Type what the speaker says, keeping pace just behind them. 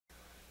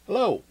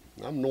Hello,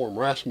 I'm Norm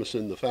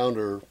Rasmussen, the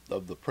founder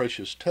of the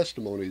Precious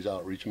Testimonies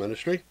Outreach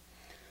Ministry.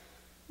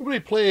 We'll be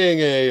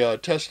playing a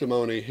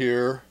testimony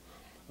here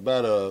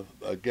about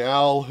a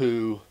gal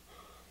who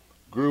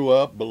grew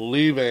up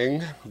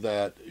believing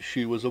that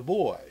she was a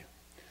boy.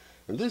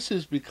 And this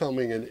is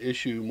becoming an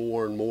issue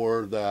more and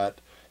more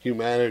that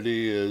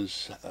humanity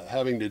is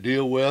having to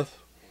deal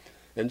with.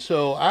 And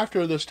so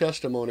after this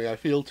testimony, I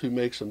feel to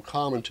make some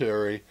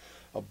commentary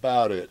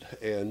about it.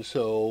 And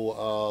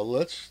so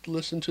let's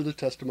listen to the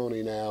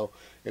testimony now,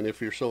 and if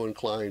you're so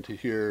inclined to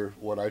hear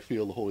what I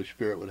feel the Holy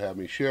Spirit would have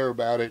me share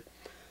about it,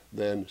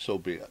 then so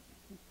be it.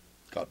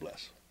 God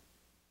bless.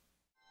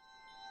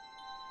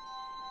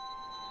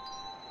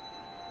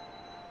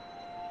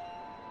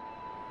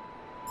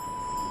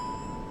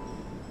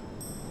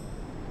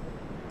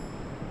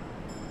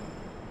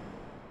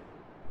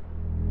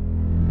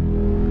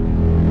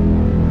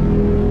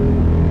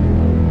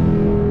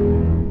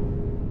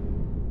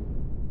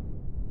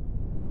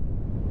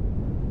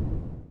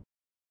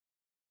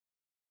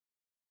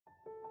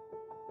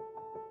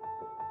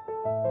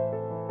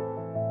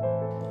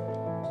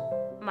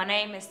 My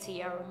name is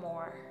Tiara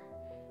Moore,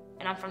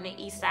 and I'm from the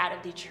east side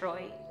of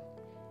Detroit.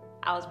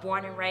 I was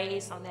born and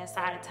raised on that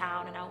side of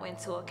town, and I went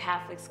to a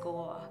Catholic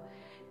school.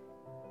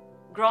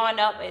 Growing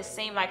up, it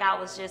seemed like I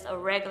was just a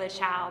regular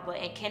child, but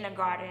in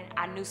kindergarten,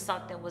 I knew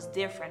something was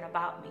different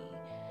about me.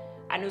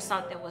 I knew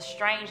something was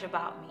strange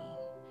about me.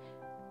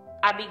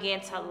 I began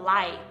to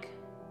like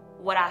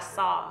what I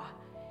saw.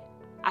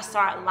 I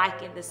started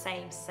liking the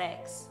same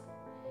sex.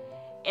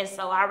 And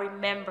so I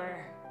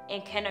remember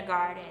in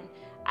kindergarten,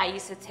 I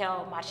used to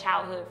tell my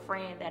childhood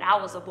friend that I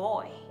was a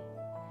boy.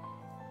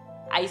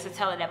 I used to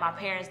tell her that my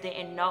parents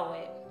didn't know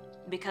it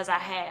because I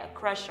had a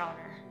crush on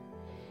her.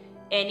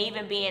 And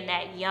even being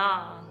that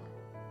young,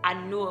 I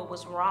knew it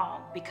was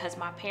wrong because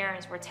my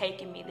parents were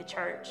taking me to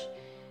church.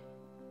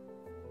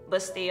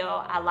 But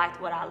still, I liked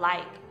what I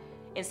liked.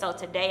 And so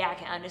today I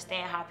can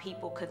understand how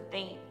people could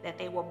think that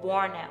they were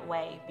born that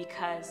way,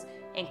 because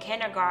in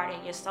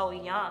kindergarten, you're so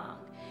young.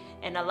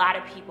 And a lot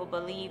of people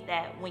believe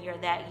that when you're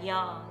that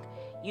young,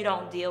 you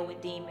don't deal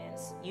with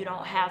demons. You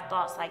don't have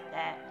thoughts like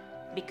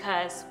that,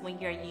 because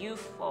when you're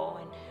youthful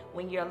and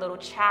when you're a little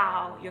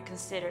child, you're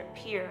considered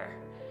pure.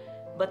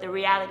 But the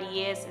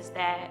reality is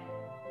that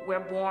we're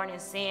born in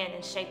sin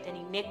and shaped in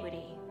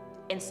iniquity.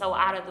 And so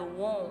out of the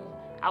womb,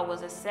 I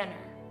was a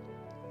sinner.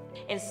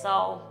 And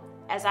so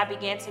as I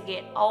began to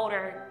get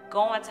older,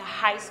 going to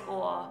high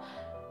school,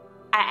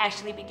 I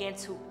actually began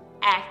to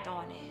act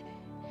on it.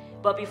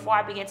 But before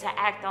I began to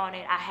act on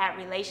it, I had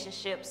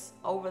relationships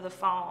over the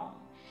phone.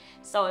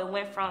 So it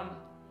went from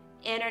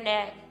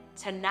internet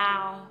to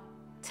now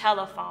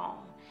telephone,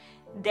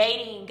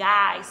 dating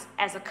guys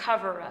as a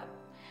cover-up.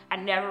 I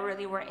never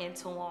really were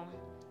into them,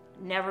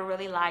 never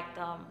really liked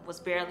them,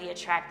 was barely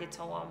attracted to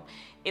them.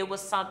 It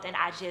was something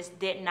I just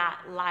did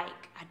not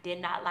like. I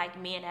did not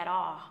like men at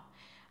all.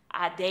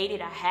 I dated,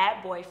 I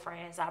had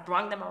boyfriends, I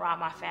brung them around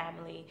my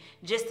family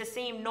just to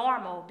seem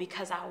normal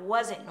because I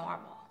wasn't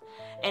normal.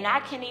 And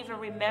I can even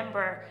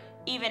remember,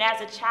 even as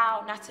a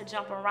child, not to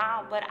jump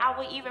around, but I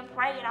would even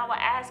pray and I would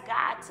ask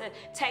God to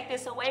take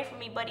this away from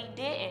me, but he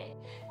didn't.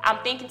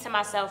 I'm thinking to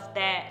myself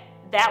that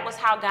that was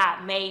how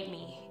God made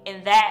me,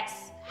 and that's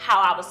how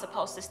I was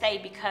supposed to stay,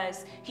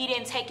 because he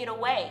didn't take it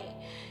away.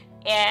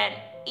 And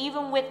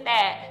even with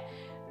that,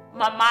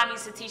 my mom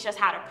used to teach us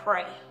how to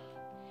pray.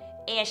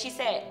 And she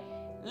said,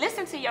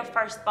 listen to your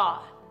first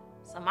thought.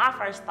 So my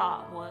first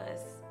thought was,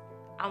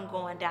 I'm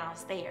going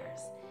downstairs.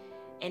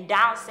 And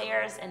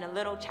downstairs in a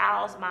little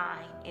child's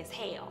mind is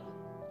hell.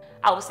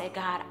 I would say,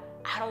 God,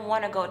 I don't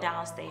want to go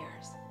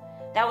downstairs.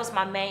 That was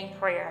my main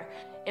prayer.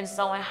 And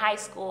so in high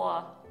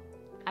school,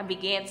 I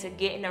began to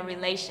get in a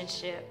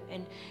relationship.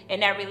 And in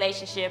that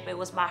relationship, it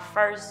was my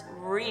first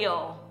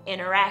real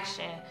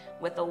interaction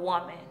with a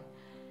woman.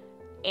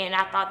 And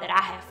I thought that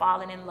I had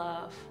fallen in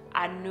love.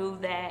 I knew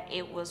that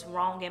it was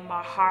wrong in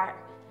my heart,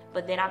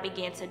 but then I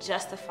began to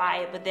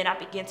justify it, but then I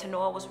began to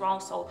know it was wrong.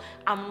 So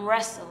I'm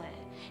wrestling.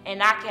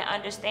 And I can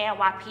understand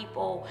why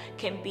people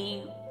can be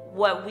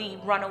what we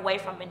run away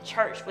from in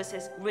church,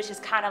 which is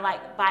kind of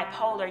like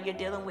bipolar. You're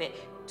dealing with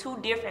two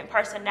different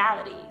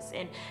personalities,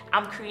 and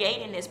I'm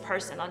creating this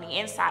person on the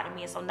inside of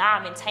me, and so now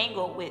I'm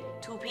entangled with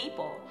two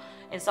people.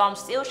 And so I'm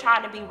still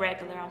trying to be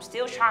regular, I'm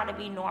still trying to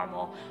be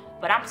normal,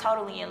 but I'm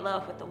totally in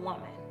love with the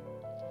woman.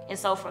 And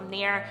so from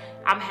there,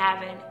 I'm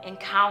having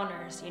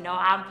encounters,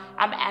 I'm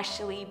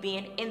actually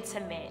being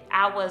intimate.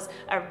 I was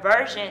a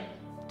virgin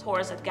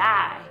towards a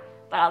guy,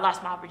 but I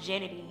lost my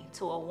virginity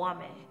to a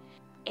woman.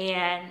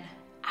 And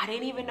I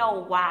didn't even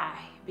know why,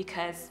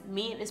 because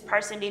me and this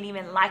person didn't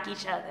even like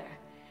each other.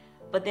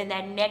 But then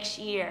that next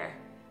year,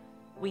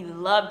 we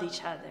loved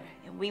each other,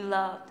 and we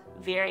loved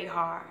very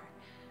hard.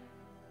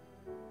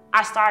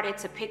 I started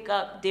to pick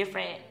up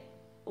different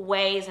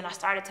ways, and I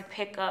started to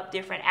pick up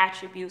different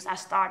attributes. I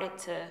started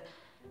to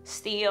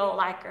steal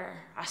like her.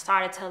 I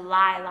started to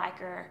lie like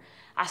her.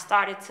 I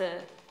started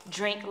to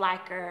drink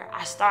like her.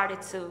 I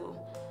started to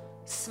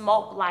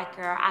smoke like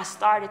her. I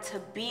started to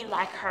be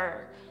like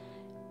her,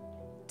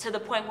 to the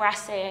point where I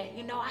said,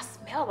 you know, I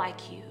smell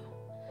like you.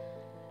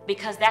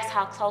 Because that's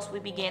how close we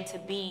began to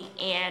be.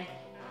 And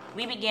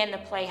we began to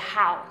play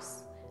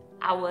house.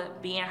 I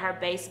would be in her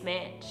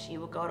basement. She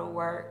would go to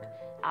work.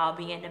 I'll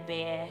be in the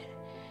bed.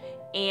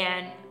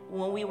 And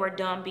when we were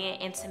done being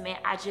intimate,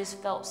 I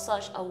just felt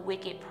such a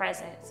wicked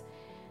presence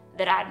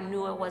that I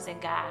knew it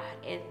wasn't God.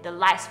 The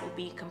lights would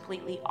be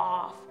completely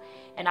off.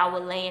 And I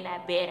would lay in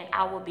that bed and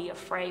I would be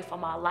afraid for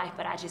my life,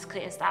 but I just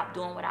couldn't stop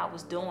doing what I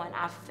was doing.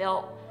 I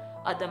felt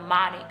a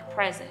demonic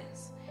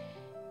presence,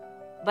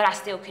 but I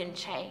still couldn't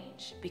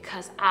change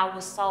because I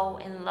was so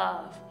in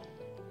love.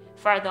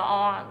 Further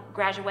on,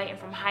 graduating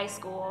from high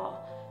school,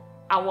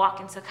 I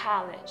walk into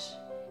college.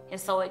 And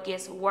so it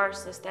gets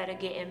worse instead of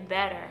getting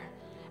better.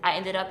 I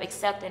ended up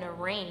accepting a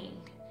ring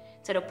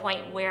to the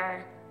point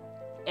where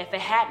if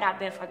it had not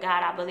been for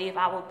God, I believe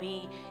I would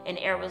be in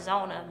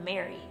Arizona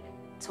married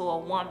to a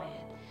woman,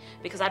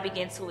 because I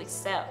began to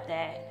accept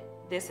that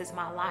this is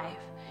my life.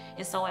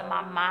 And so in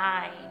my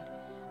mind,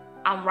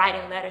 I'm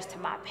writing letters to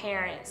my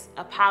parents,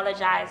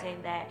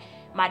 apologizing that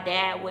my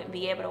dad wouldn't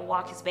be able to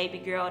walk his baby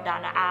girl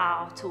down the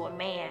aisle to a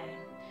man,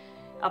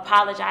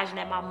 apologizing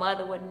that my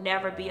mother would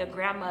never be a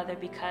grandmother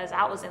because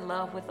I was in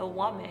love with a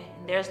woman.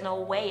 There's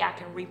no way I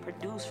can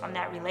reproduce from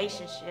that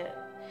relationship.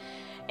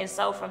 And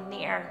so from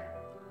there,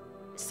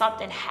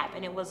 something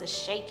happened. It was a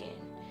shaking.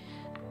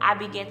 I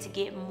began to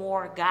get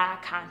more God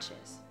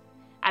conscious.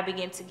 I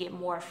began to get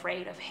more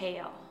afraid of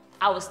hell.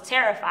 I was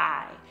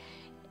terrified.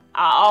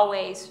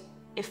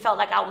 It felt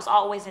like I was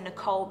always in the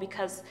cold,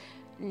 because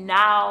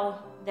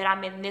now that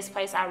I'm in this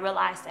place, I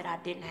realized that I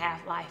didn't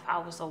have life. I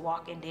was a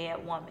walking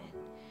dead woman.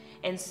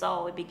 And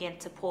so it began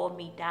to pull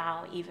me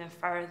down even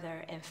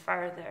further and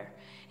further.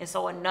 And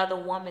so another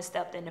woman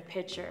stepped in the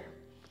picture.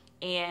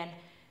 And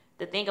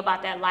the thing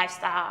about that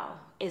lifestyle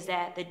is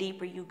that the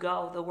deeper you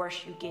go, the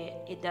worse you get.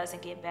 It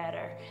doesn't get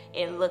better.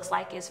 It looks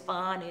like it's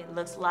fun. It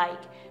looks like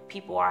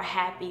people are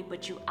happy,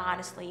 but you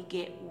honestly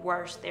get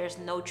worse. There's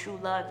no true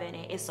love in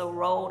it. It's a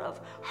road of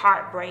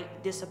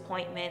heartbreak,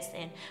 disappointments,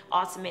 and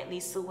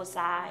ultimately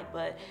suicide,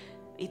 but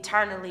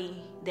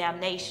eternally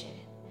damnation.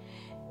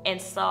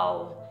 And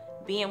so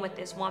being with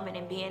this woman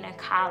and being in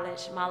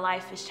college, my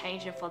life is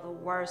changing for the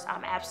worse.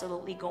 I'm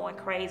absolutely going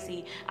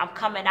crazy. I'm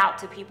coming out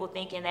to people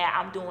thinking that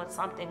I'm doing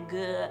something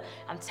good.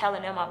 I'm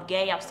telling them I'm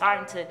gay. I'm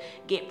starting to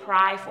get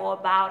prideful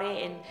about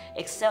it and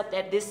accept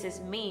that this is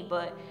me,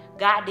 but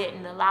God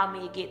didn't allow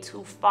me to get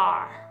too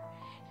far.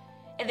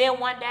 And then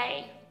one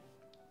day,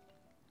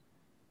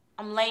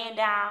 I'm laying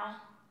down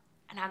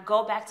and I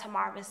go back to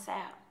Marvin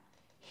Sapp.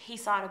 He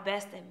saw the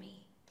best in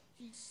me.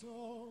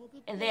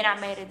 And then I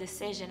made a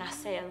decision. I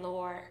said,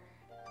 Lord,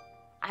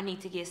 I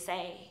need to get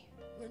saved.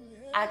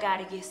 I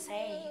gotta get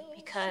saved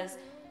because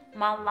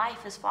my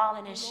life is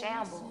falling in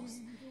shambles.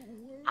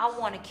 I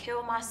want to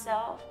kill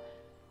myself.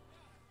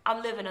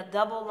 I'm living a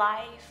double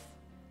life.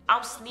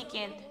 I'm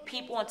sneaking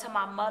people into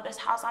my mother's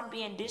house. I'm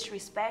being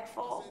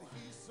disrespectful.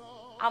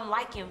 I'm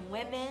liking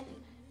women.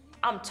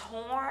 I'm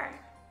torn.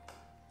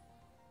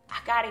 I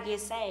gotta get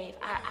saved.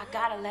 I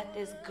gotta let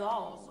this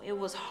go. It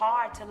was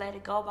hard to let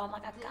it go, but I'm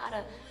like, I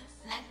gotta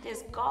let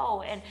this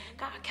go. And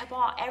God kept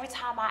on, every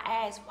time I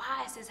asked,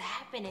 why is this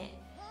happening?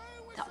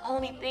 The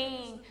only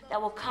thing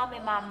that would come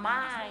in my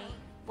mind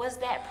was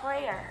that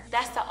prayer.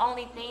 That's the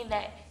only thing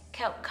that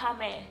kept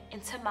coming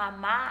into my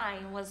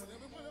mind was,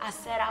 I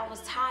said I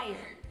was tired.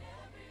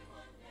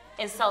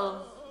 And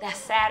so that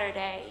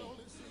Saturday,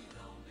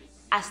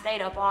 I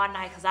stayed up all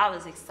night because I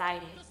was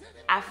excited.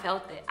 I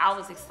felt it. I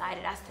was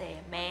excited. I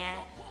said, man,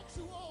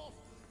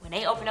 when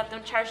they open up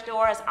them church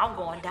doors, I'm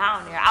going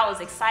down there. I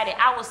was excited.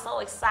 I was so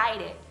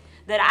excited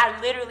that I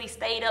literally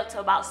stayed up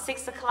till about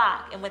 6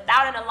 o'clock. And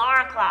without an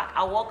alarm clock,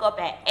 I woke up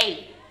at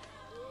 8.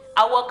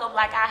 I woke up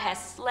like I had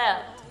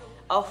slept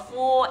a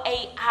full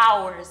 8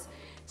 hours.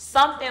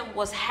 Something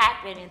was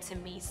happening to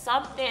me.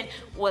 Something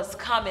was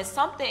coming.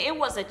 It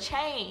was a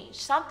change.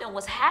 Something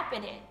was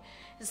happening.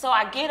 And so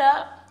I get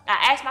up.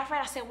 I asked my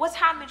friend, I said, what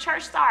time did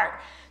church start?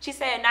 She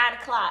said 9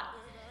 o'clock.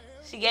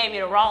 She gave me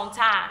the wrong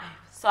time.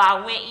 So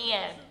I went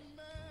in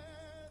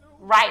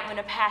right when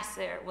the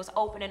pastor was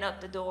opening up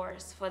the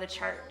doors for the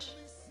church.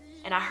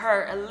 And I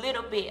heard a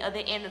little bit of the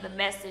end of the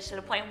message to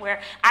the point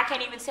where I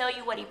can't even tell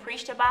you what he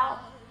preached about.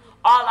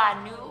 All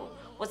I knew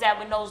was that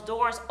when those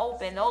doors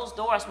opened, those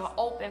doors were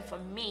open for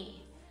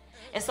me.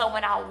 And so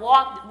when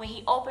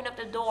he opened up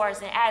the doors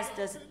and asked,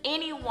 does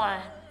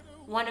anyone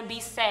want to be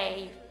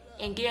saved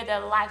and give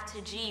their life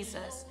to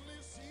Jesus?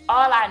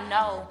 All I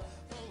know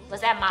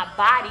was that my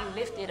body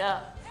lifted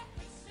up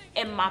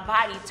and my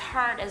body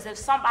turned as if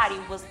somebody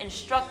was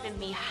instructing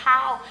me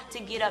how to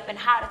get up and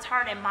how to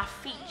turn, and my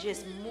feet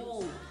just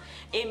moved.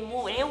 It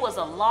moved. And it was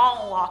a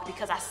long walk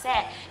because I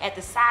sat at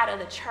the side of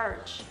the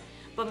church,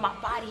 but my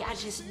body, I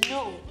just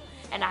knew.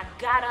 And I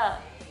got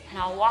up and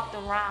I walked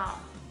around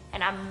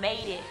and I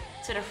made it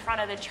to the front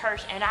of the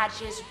church and I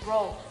just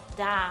broke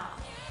down.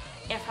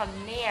 And from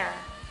there,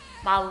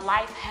 my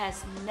life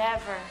has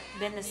never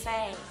been the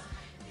same.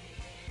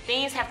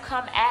 Things have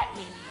come at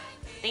me.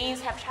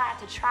 Things have tried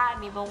to try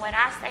me, but when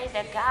I say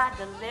that God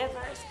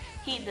delivers,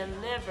 He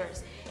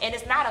delivers. And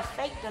it's not a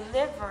fake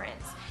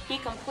deliverance. He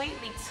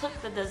completely took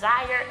the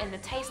desire and the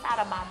taste out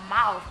of my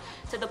mouth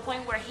to the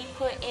point where he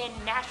put in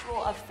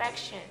natural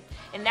affection.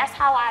 And that's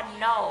how I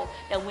know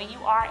that when you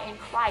are in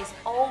Christ,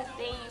 old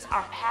things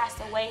are passed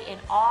away and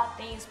all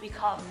things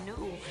become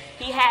new.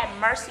 He had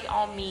mercy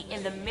on me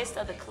in the midst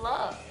of the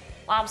club.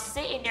 While I'm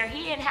sitting there,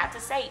 he didn't have to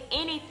say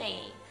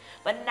anything.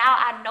 But now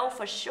I know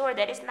for sure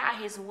that it's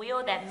not his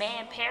will that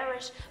man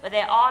perish, but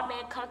that all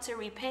men come to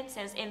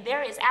repentance. And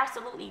there is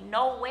absolutely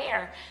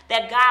nowhere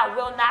that God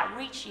will not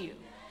reach you.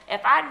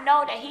 If I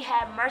know that he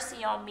had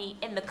mercy on me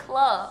in the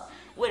club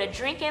with a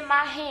drink in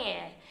my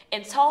hand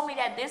and told me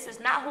that this is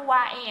not who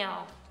I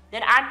am,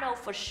 then I know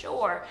for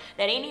sure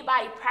that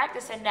anybody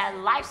practicing that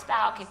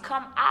lifestyle can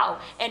come out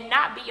and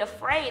not be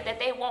afraid that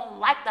they won't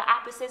like the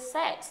opposite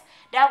sex.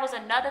 That was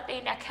another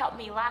thing that kept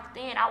me locked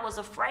in. I was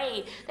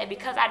afraid that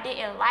because I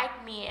didn't like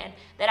men,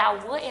 that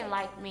I wouldn't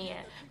like men.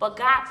 But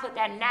God put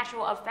that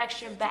natural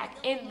affection back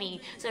in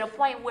me to the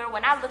point where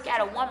when I look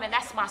at a woman,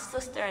 that's my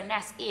sister and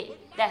that's it.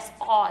 That's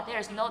all.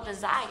 There's no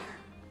desire.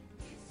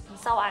 And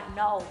so I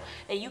know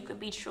that you could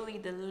be truly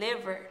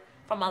delivered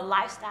from a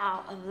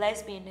lifestyle of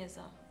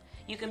lesbianism.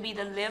 You can be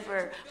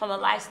delivered from a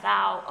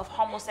lifestyle of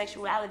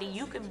homosexuality.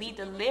 You can be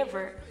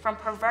delivered from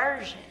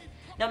perversion,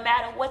 no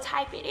matter what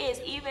type it is.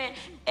 Even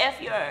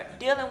if you're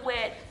dealing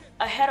with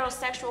a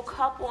heterosexual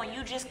couple and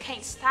you just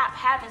can't stop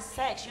having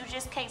sex, you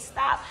just can't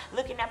stop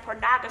looking at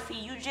pornography,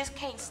 you just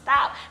can't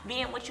stop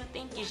being what you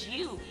think is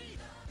you.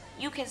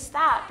 You can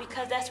stop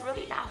because that's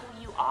really not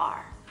who you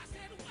are.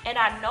 And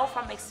I know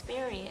from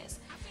experience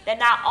that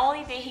not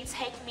only did he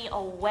take me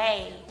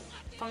away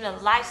from the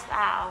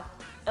lifestyle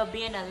of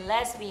being a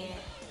lesbian,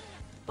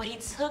 but he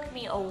took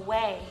me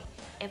away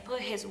and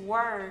put his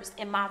words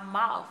in my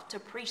mouth to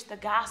preach the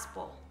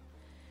gospel.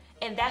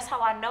 And that's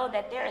how I know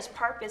that there is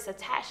purpose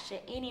attached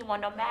to anyone,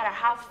 no matter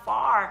how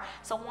far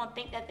someone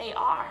think that they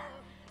are,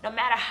 no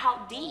matter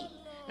how deep,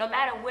 no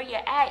matter where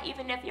you're at,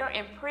 even if you're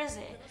in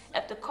prison,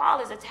 if the call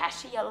is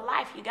attached to your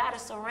life, you gotta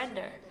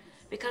surrender.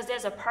 Because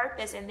there's a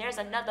purpose and there's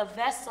another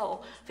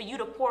vessel for you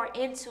to pour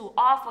into,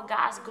 all for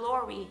God's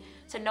glory,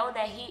 to know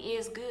that he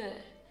is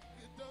good.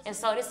 And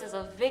so this is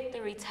a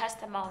victory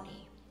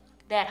testimony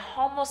that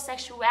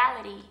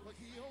homosexuality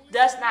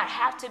does not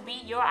have to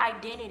be your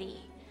identity.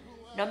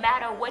 No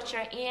matter what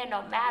you're in,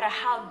 no matter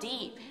how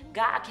deep,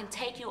 God can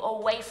take you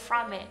away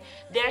from it.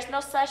 There's no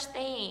such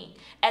thing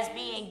as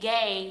being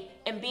gay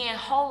and being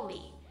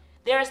holy.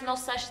 There is no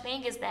such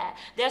thing as that.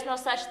 There's no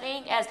such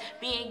thing as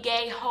being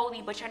gay,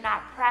 holy, but you're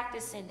not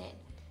practicing it.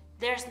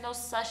 There's no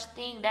such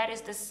thing. That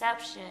is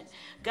deception.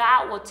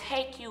 God will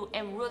take you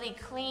and really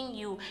clean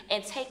you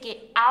and take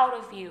it out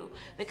of you,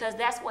 because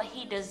that's what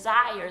he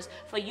desires,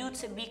 for you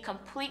to be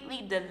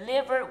completely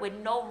delivered with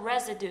no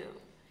residue.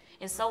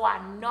 And so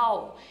I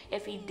know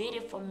if he did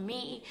it for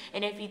me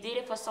and if he did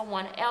it for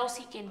someone else,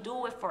 he can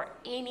do it for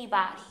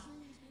anybody.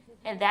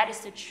 And that is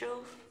the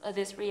truth of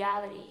this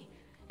reality,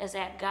 is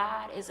that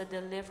God is a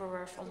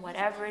deliverer from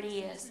whatever it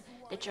is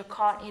that you're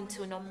caught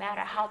into, no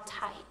matter how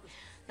tight,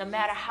 no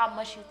matter how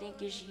much you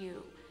think is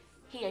you.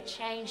 He'll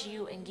change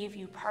you and give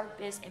you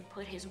purpose and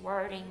put his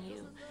word in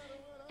you.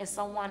 And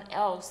someone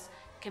else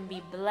can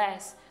be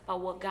blessed by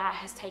what God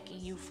has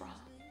taken you from.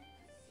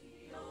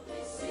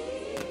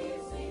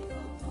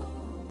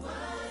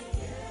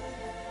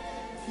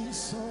 He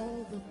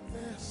saw the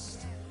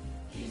best.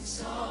 He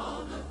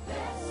saw the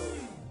best.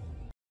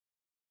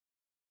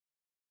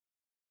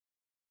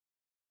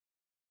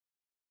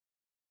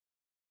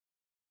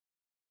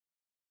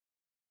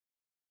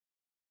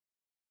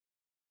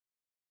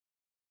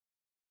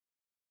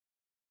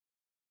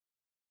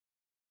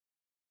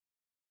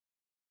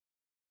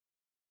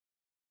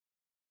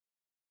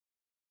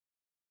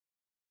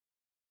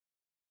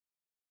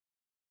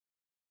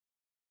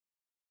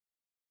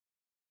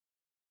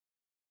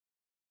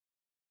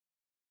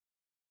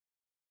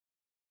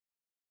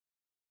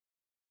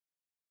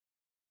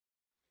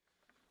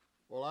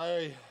 Well,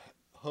 I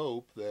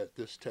hope that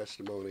this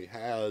testimony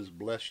has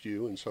blessed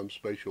you in some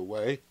special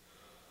way.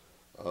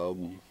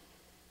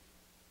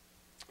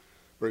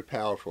 Very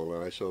powerful,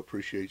 and I so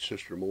appreciate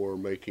Sister Moore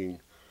making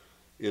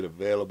it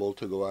available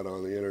to go out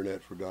on the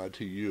internet for God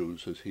to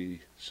use as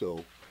he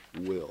so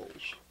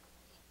wills.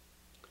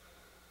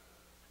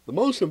 The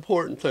most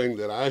important thing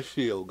that I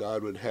feel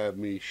God would have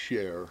me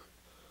share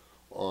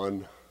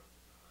on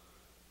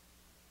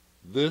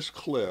this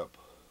clip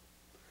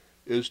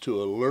is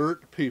to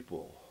alert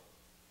people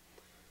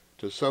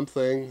to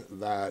something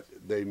that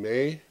they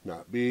may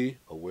not be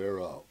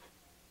aware of.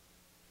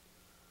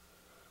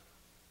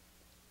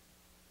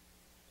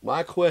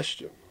 My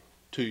question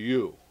to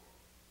you: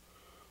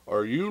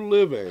 are you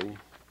living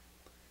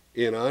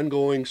in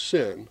ongoing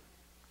sin?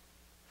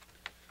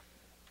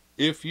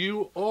 If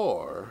you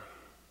are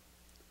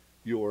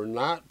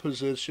not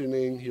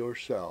positioning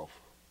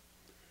yourself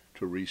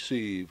to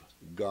receive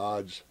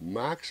God's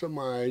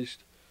maximized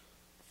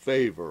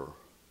favor,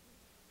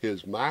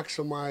 his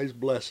maximized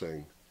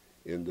blessing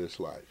in this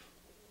life.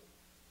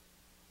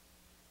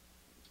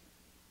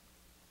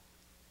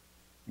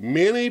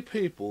 Many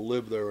people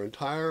live their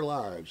entire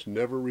lives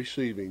never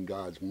receiving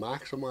God's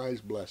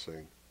maximized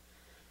blessing,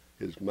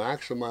 His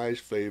maximized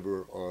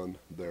favor on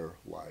their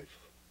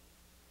life.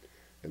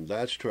 And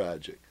that's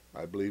tragic.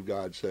 I believe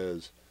God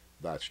says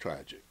that's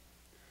tragic.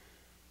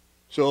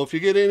 So if you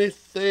get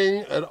anything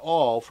at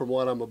all from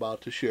what I'm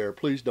about to share,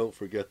 please don't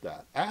forget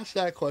that. Ask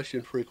that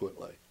question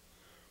frequently.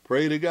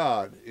 Pray to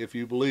God if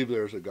you believe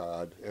there's a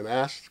God, and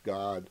ask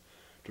God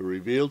to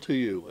reveal to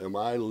you, am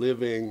I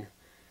living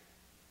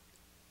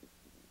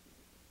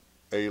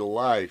a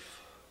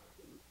life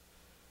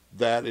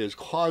that is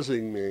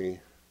causing me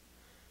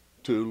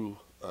to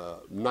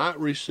not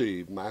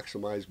receive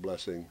maximized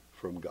blessing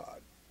from God?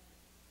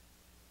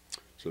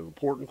 It's an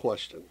important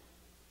question.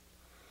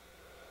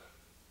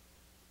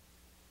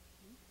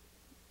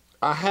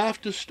 I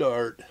have to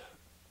start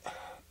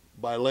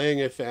by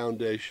laying a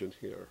foundation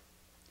here.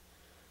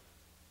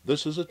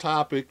 This is a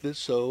topic that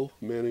so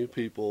many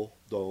people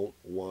don't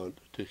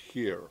want to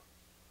hear.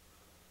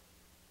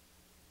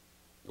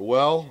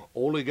 Well,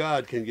 only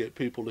God can get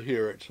people to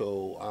hear it,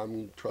 so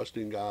I'm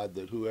trusting God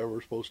that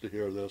whoever's supposed to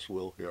hear this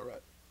will hear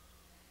it.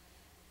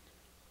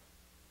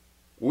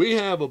 We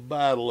have a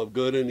battle of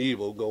good and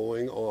evil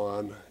going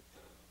on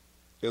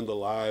in the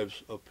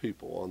lives of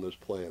people on this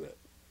planet.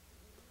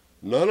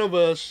 None of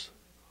us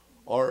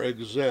are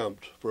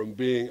exempt from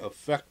being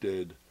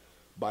affected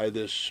by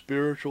this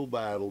spiritual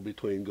battle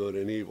between good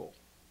and evil.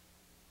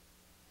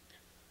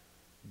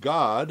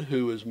 God,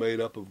 who is made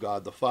up of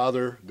God the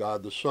Father,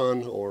 God the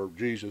Son, or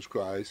Jesus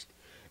Christ,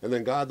 and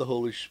then God the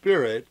Holy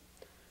Spirit,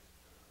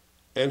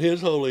 and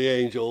His holy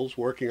angels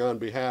working on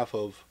behalf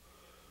of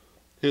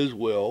His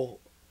will,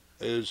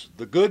 is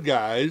the good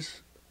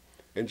guys,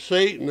 and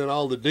Satan and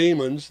all the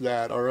demons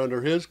that are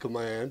under his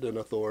command and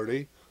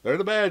authority, they're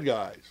the bad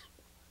guys.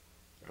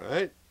 All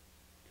right?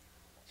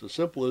 It's as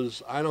simple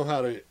as I know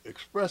how to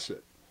express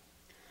it.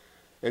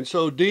 And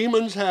so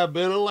demons have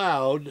been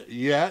allowed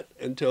yet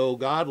until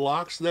God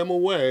locks them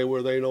away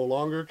where they no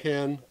longer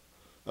can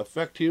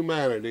affect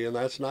humanity, and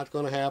that's not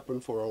going to happen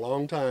for a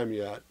long time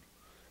yet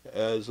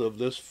as of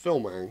this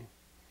filming,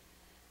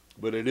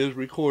 but it is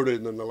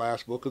recorded in the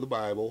last book of the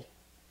Bible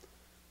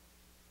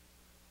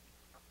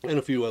and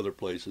a few other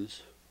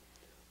places.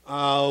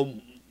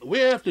 We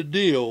have to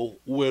deal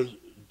with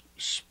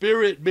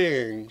spirit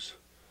beings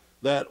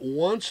that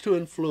wants to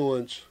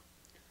influence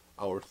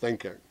our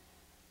thinking.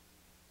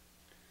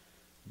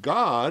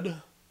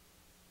 God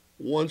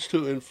wants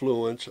to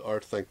influence our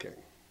thinking.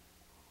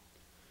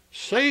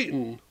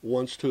 Satan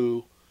wants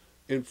to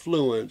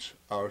influence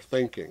our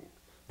thinking.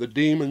 The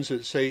demons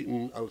that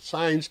Satan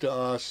assigns to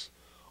us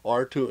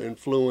are to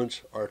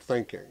influence our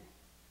thinking.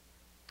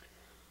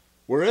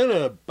 We're in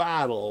a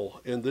battle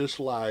in this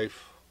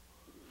life,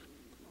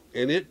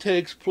 and it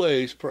takes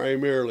place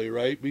primarily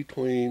right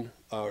between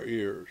our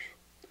ears,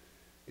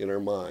 in our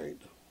mind.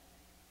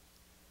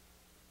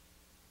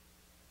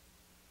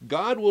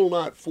 God will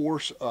not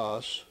force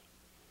us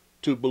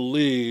to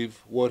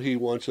believe what He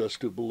wants us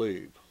to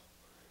believe,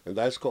 and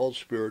that's called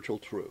spiritual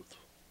truth.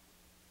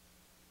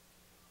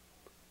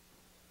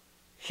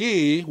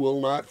 He will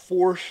not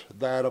force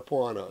that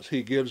upon us.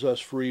 He gives us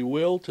free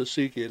will to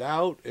seek it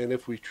out, and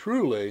if we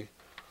truly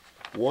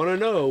want to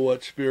know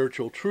what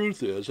spiritual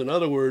truth is, in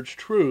other words,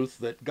 truth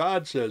that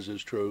God says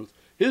is truth,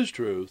 His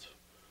truth,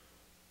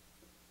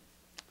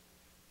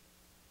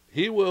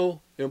 He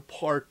will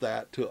impart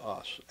that to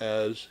us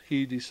as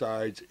He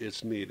decides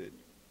it's needed.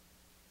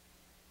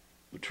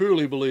 We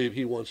truly believe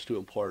He wants to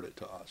impart it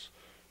to us.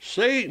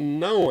 Satan,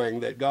 knowing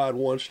that God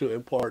wants to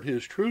impart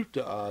His truth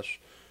to us,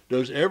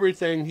 does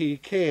everything he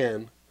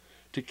can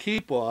to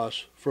keep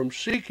us from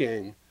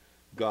seeking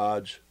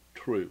God's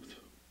truth.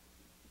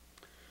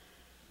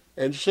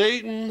 And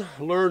Satan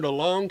learned a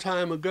long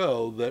time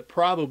ago that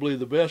probably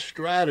the best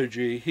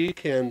strategy he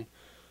can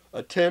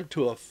attempt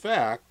to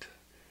affect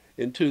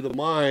into the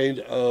mind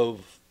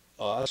of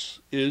us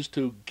is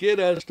to get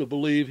us to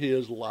believe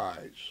his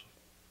lies.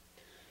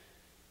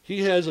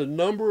 He has a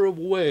number of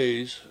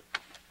ways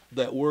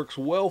that works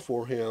well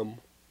for him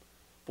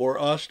for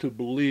us to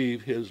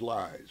believe his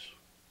lies.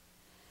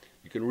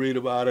 You can read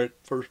about it,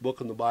 first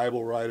book in the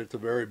Bible, right at the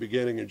very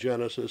beginning in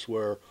Genesis,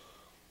 where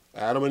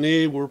Adam and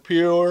Eve were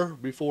pure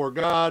before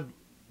God,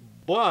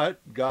 but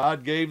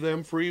God gave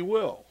them free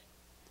will.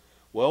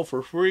 Well,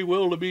 for free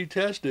will to be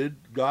tested,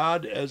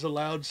 God has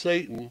allowed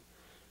Satan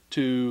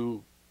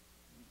to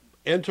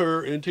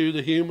enter into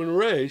the human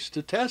race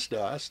to test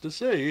us, to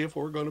see if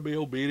we're going to be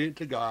obedient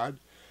to God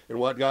and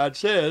what God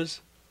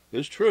says,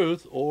 His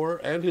truth,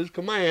 and His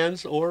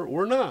commands, or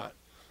we're not.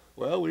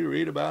 Well, we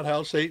read about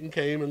how Satan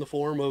came in the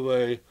form of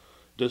a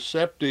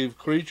deceptive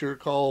creature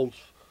called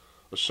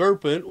a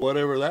serpent,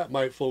 whatever that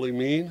might fully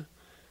mean,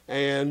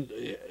 and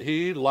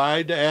he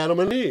lied to Adam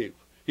and Eve.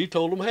 He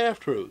told them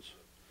half-truths.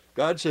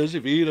 God says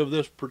if you eat of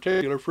this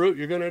particular fruit,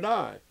 you're going to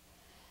die.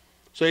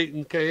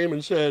 Satan came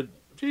and said,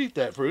 if you eat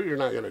that fruit, you're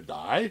not going to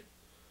die.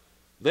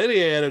 Then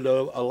he added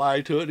a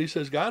lie to it. He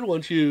says, God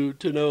wants you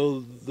to know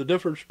the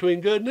difference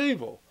between good and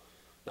evil.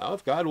 Now,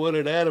 if God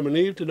wanted Adam and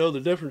Eve to know the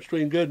difference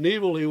between good and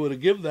evil, he would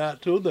have given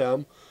that to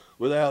them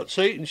without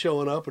Satan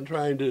showing up and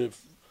trying to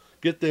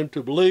get them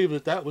to believe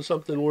that that was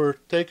something worth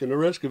taking the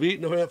risk of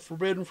eating that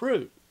forbidden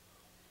fruit.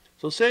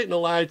 So Satan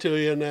will lie to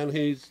you, and then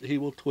he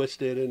will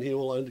twist it, and he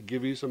will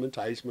give you some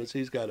enticements.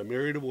 He's got a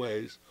myriad of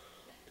ways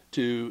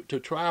to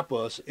trap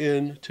us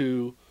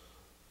into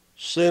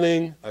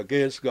sinning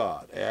against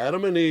God.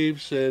 Adam and Eve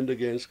sinned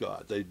against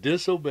God. They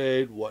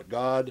disobeyed what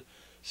God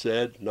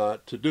said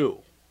not to do.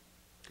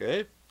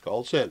 Okay?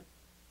 Called sin.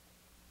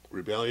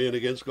 Rebellion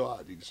against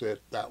God. You can say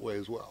it that way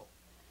as well.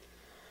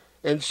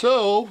 And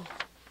so,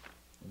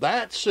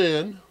 that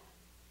sin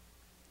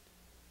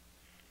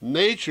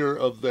nature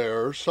of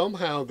theirs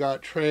somehow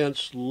got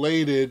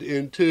translated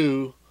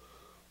into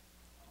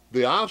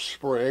the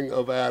offspring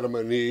of Adam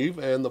and Eve,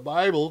 and the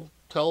Bible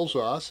tells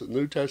us, the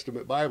New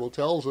Testament Bible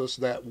tells us,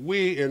 that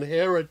we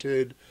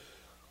inherited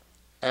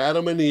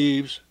Adam and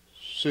Eve's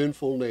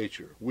sinful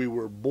nature. We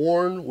were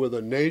born with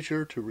a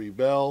nature to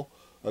rebel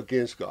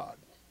against God.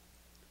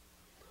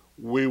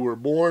 We were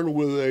born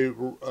with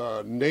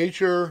a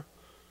nature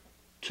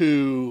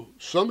to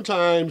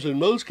sometimes, in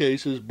most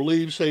cases,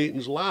 believe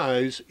Satan's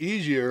lies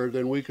easier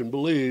than we can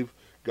believe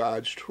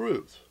God's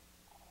truth.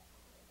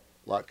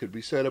 A lot could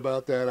be said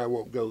about that. I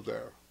won't go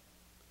there.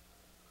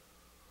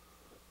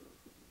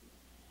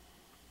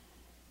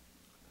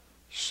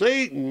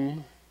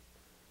 Satan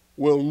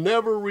will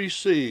never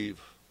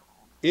receive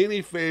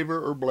any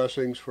favor or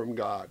blessings from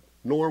God,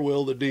 nor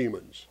will the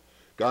demons.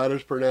 God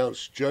has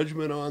pronounced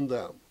judgment on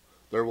them.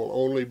 There will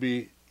only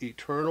be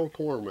eternal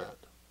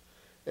torment.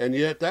 And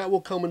yet that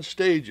will come in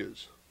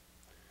stages.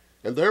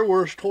 And their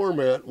worst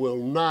torment will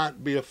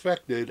not be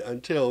affected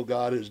until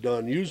God is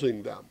done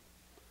using them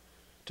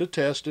to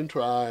test and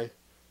try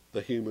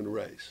the human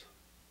race,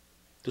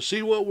 to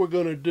see what we're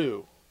going to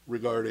do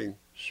regarding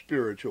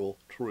spiritual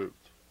truth.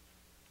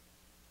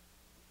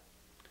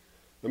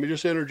 Let me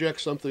just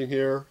interject something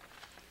here.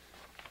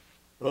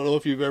 I don't know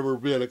if you've ever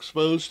been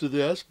exposed to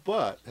this,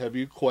 but have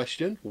you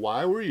questioned,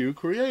 why were you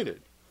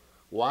created?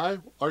 Why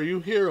are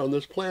you here on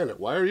this planet?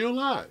 Why are you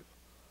alive?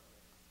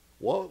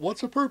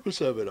 What's the purpose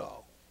of it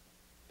all?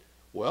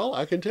 Well,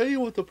 I can tell you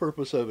what the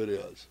purpose of it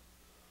is.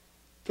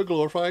 To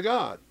glorify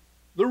God,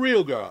 the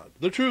real God,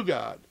 the true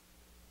God,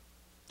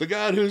 the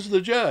God who's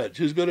the judge,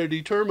 who's going to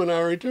determine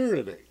our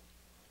eternity.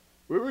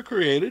 We were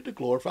created to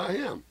glorify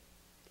Him.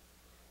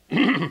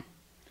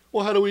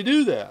 Well, how do we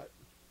do that?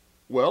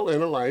 Well,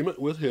 in alignment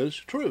with His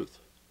truth.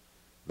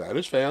 That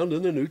is found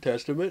in the New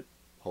Testament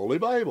Holy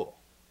Bible.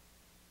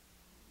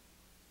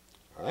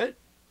 All right?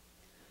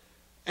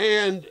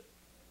 And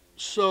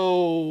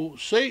so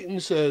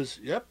Satan says,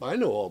 yep, I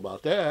know all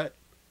about that.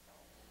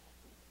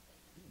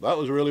 That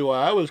was really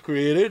why I was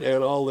created,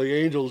 and all the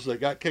angels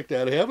that got kicked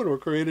out of heaven were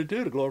created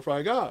too, to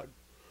glorify God.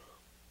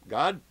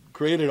 God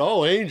created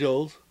all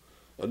angels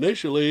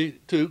initially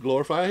to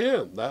glorify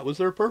Him. That was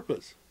their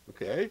purpose,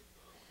 okay?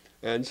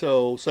 And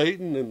so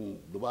Satan,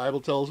 and the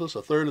Bible tells us,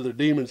 a third of the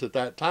demons at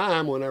that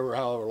time,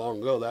 however long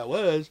ago that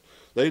was,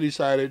 they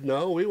decided,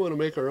 no, we want to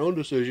make our own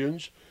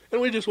decisions, and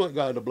we just want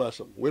God to bless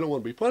them. We don't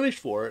want to be punished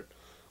for it.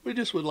 We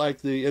just would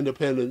like the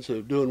independence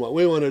of doing what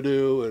we want to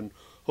do and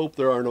hope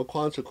there are no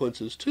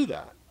consequences to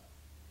that.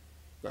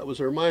 That was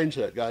their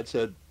mindset. God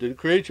said, didn't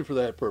create you for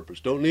that purpose.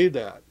 Don't need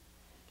that.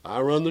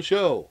 I run the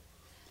show.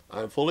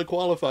 I'm fully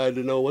qualified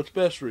to know what's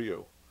best for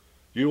you.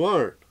 You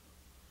aren't.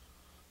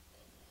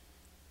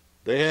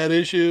 They had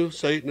issues.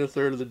 Satan, a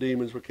third of the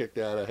demons were kicked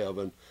out of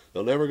heaven.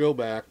 They'll never go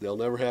back. They'll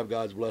never have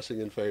God's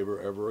blessing and favor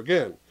ever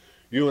again.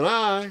 You and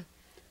I,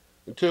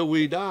 until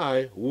we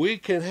die, we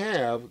can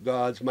have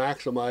God's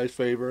maximized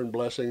favor and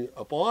blessing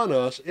upon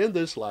us in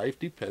this life,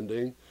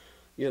 depending,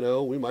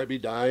 we might be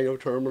dying of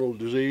terminal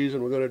disease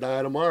and we're going to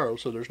die tomorrow,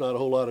 so there's not a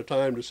whole lot of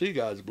time to see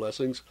God's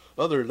blessings,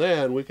 other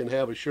than we can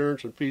have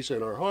assurance and peace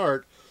in our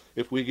heart.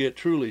 If we get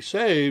truly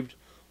saved,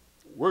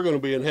 we're going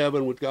to be in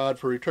heaven with God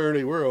for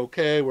eternity. We're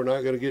okay. We're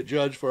not going to get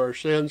judged for our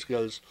sins,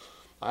 because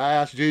I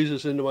asked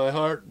Jesus into my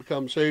heart,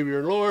 become Savior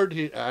and Lord.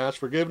 I asked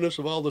forgiveness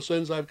of all the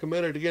sins I've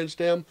committed against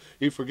Him.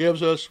 He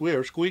forgives us. We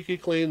are squeaky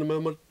clean the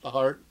moment the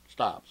heart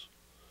stops.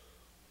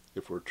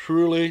 If we're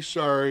truly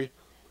sorry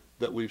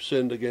that we've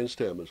sinned against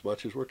Him, as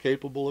much as we're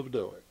capable of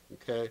doing.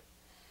 Okay?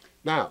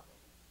 Now,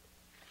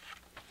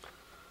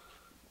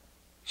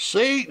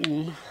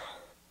 Satan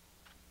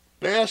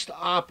best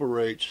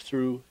operates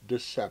through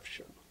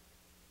deception.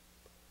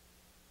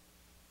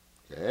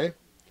 Okay?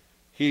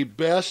 He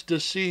best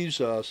deceives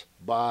us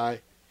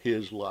by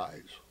his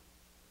lies.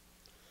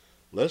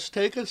 Let's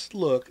take a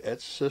look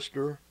at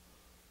Sister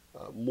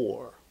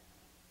Moore.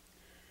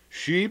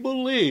 She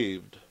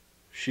believed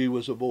she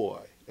was a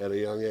boy at a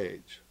young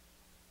age.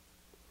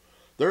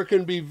 There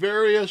can be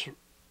various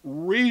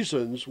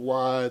reasons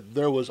why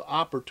there was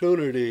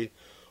opportunity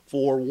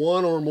for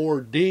one or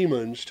more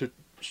demons to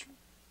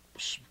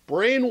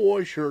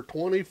brainwash her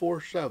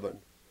 24/7.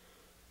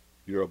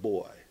 You're a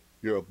boy.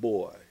 You're a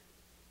boy.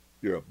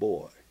 You're a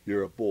boy.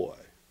 You're a boy.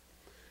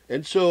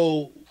 And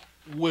so,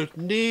 with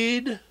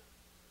need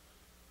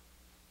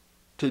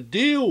to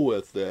deal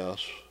with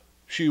this,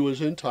 she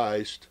was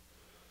enticed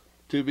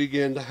to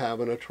begin to have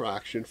an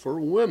attraction for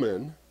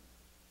women.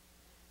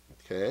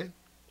 Okay?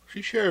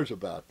 She shares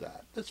about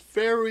that. That's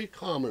very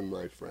common,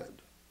 my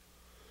friend.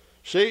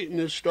 Satan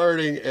is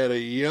starting at a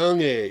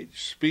young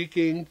age,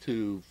 speaking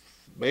to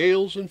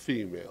males and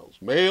females.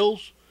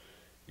 Males,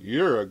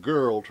 you're a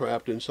girl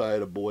trapped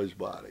inside a boy's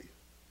body.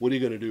 What are you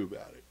going to do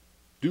about it?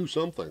 Do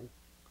something,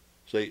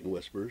 Satan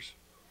whispers.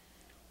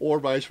 Or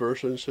vice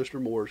versa in Sister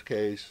Moore's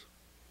case.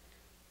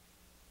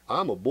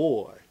 I'm a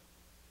boy,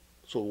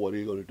 so what are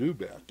you going to do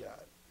about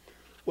that?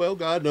 Well,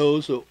 God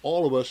knows that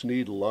all of us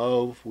need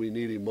love. We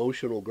need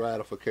emotional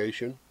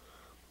gratification.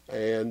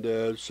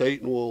 And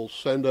Satan will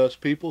send us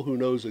people who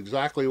knows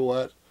exactly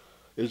what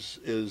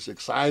is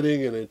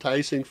exciting and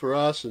enticing for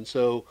us. And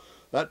so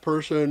that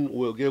person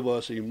will give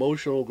us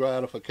emotional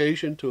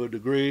gratification to a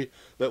degree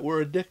that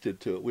we're addicted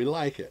to it. We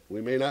like it.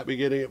 We may not be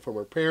getting it from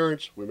our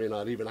parents. We may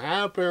not even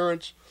have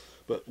parents.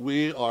 But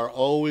we are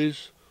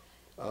always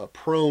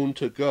prone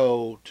to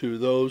go to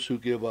those who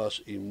give us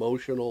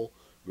emotional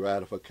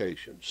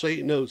gratification.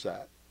 Satan knows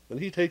that,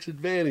 and he takes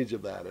advantage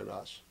of that in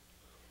us.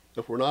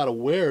 If we're not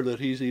aware that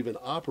he's even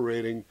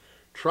operating,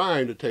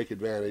 trying to take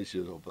advantage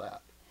of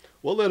that.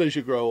 Well, then as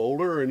you grow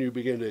older and you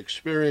begin to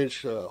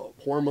experience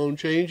hormone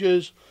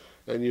changes,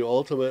 and you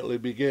ultimately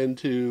begin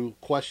to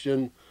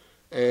question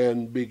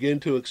and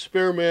begin to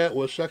experiment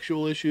with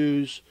sexual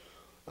issues,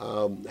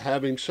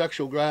 having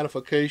sexual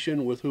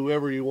gratification with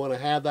whoever you want to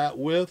have that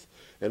with,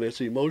 and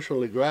it's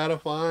emotionally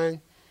gratifying,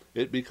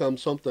 it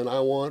becomes something I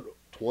want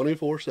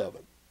 24/7.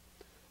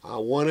 I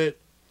want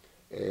it,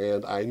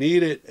 and I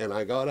need it, and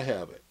I got to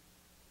have it.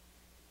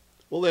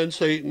 Well, then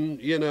Satan,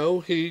 you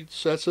know, he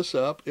sets us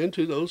up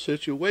into those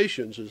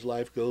situations as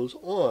life goes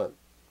on.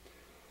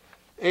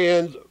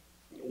 And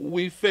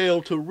we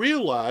fail to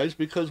realize,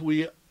 because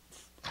we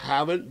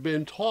haven't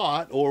been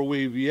taught, or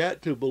we've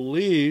yet to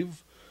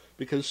believe,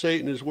 because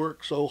Satan has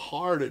worked so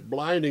hard at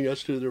blinding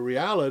us to the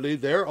reality,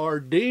 there are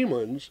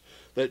demons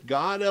that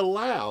God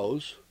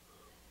allows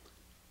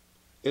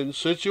in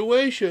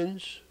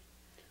situations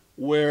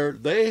where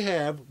they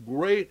have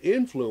great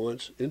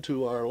influence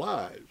into our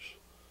lives.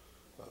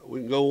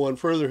 We can go one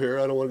further here.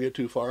 I don't want to get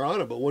too far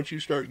on it, but once you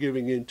start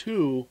giving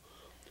into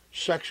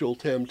sexual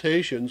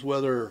temptations,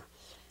 whether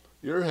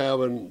you're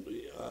having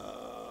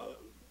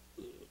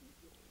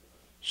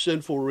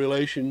sinful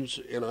relations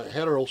in a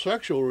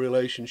heterosexual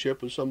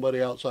relationship with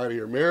somebody outside of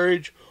your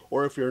marriage,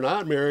 or if you're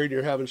not married,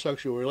 you're having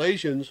sexual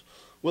relations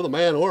with a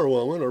man or a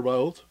woman, or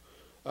both,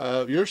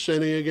 you're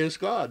sinning against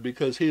God,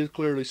 because he has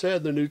clearly said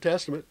in the New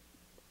Testament,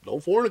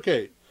 don't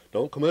fornicate,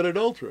 don't commit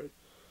adultery.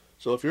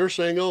 So if you're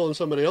single and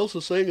somebody else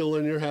is single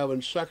and you're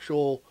having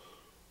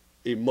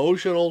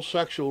emotional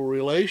sexual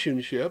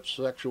relationships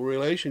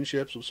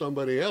with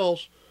somebody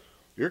else,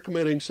 you're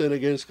committing sin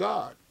against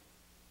God.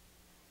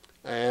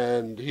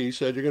 And he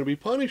said you're going to be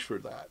punished for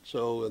that.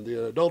 So in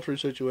the adultery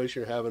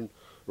situation, you're having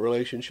a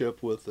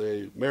relationship with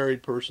a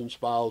married person,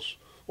 spouse,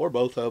 or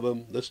both of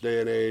them, this day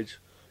and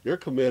age, you're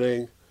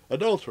committing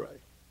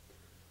adultery.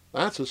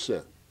 That's a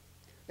sin.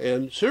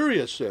 And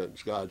serious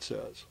sins, God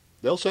says,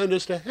 they'll send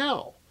us to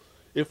hell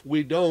if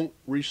we don't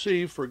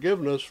receive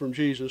forgiveness from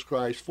Jesus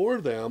Christ for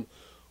them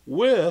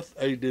with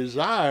a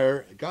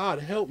desire, God,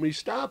 help me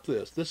stop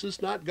this. This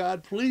is not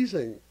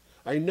God-pleasing.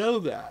 I know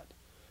that.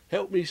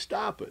 Help me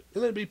stop it.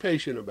 And then be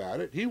patient about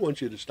it. He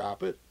wants you to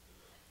stop it.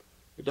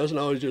 It doesn't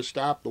always just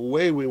stop the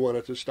way we want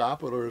it to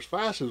stop it or as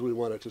fast as we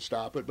want it to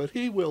stop it, but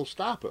he will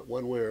stop it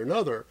one way or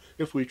another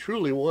if we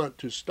truly want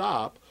to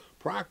stop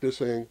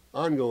practicing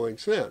ongoing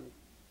sin.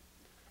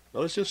 Now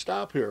let's just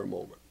stop here a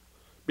moment.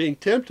 Being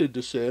tempted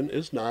to sin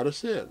is not a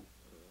sin.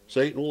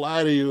 Satan will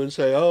lie to you and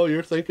say, oh,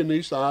 you're thinking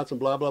these thoughts and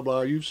blah, blah,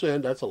 blah. You've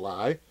sinned. That's a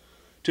lie.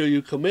 Till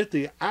you commit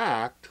the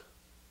act,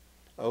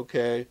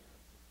 okay,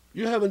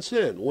 you haven't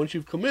sinned. Once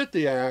you've commit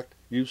the act,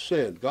 you've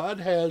sinned.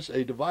 God has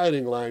a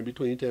dividing line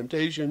between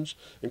temptations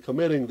and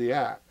committing the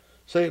act.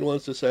 Satan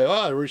wants to say,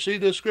 oh, we see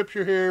this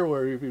scripture here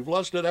where if you've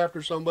lusted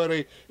after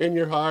somebody in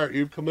your heart,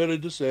 you've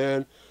committed to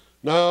sin.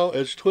 No,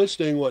 it's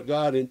twisting what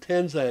God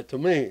intends that to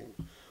mean.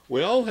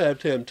 We all have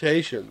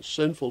temptations,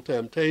 sinful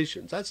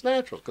temptations. That's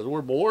natural, because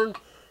we're born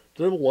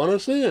to want to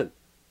sin.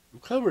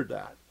 We've covered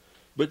that.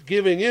 But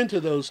giving into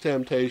those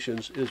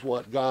temptations is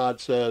what God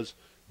says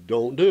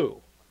don't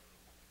do.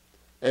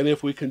 And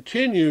if we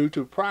continue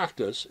to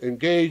practice,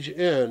 engage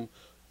in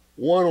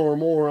one or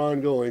more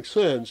ongoing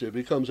sins, it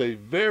becomes a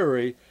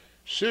very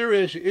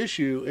serious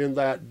issue in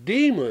that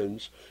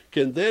demons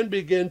can then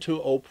begin to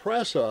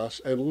oppress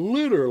us and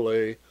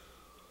literally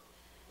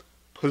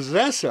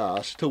possess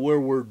us to where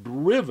we're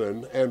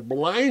driven and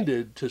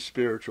blinded to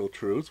spiritual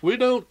truth. We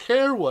don't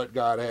care what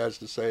God has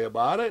to say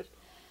about it.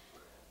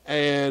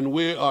 And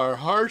our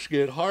hearts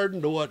get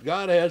hardened to what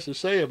God has to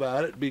say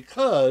about it,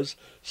 because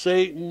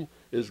Satan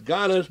has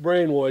got us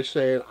brainwashed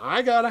saying,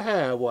 I got to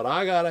have what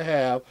I got to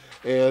have,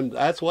 and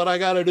that's what I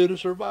got to do to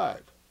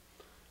survive.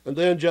 And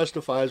then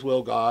justifies,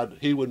 well, God,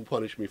 he wouldn't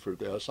punish me for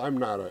this. I'm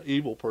not an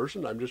evil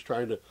person. I'm just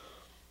trying to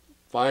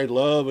find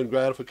love and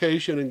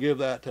gratification and give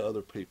that to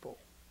other people.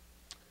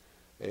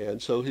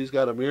 And so he's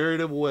got a myriad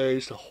of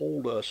ways to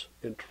hold us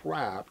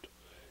entrapped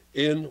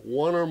in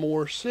one or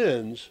more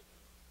sins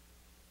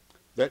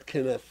that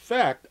can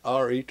affect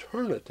our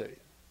eternity.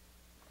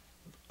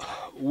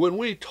 When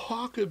we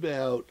talk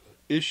about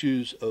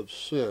issues of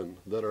sin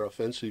that are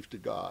offensive to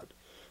God,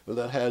 and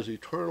that has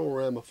eternal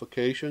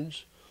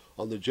ramifications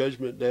on the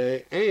judgment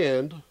day,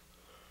 and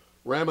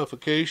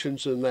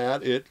ramifications in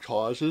that it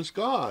causes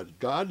God.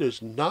 God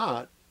does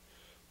not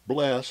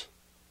bless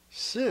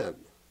sin.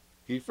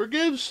 He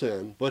forgives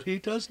sin, but he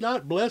does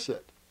not bless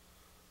it.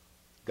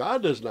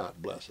 God does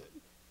not bless it.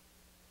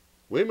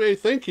 We may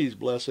think he's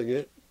blessing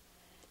it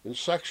in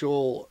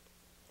sexual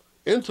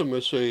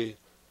intimacy.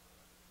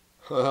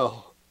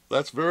 Well,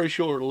 that's very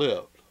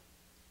short-lived,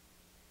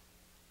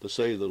 to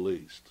say the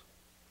least.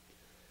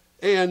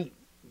 And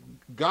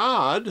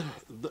God,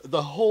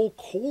 the whole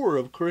core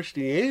of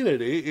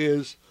Christianity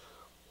is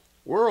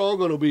we're all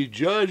going to be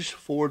judged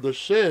for the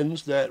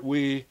sins that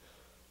we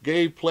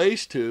gave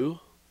place to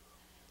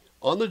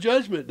on the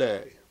judgment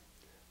day.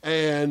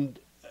 And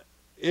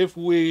if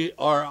we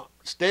are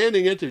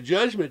standing at the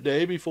judgment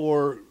day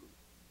before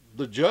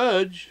the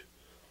judge,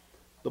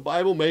 the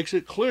Bible makes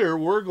it clear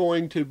we're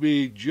going to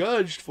be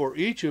judged for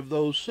each of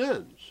those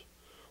sins.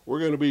 We're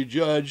going to be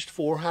judged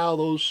for how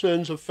those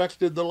sins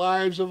affected the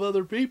lives of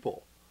other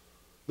people.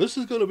 This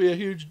is going to be a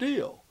huge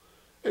deal.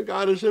 And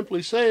God is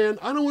simply saying,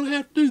 I don't want to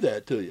have to do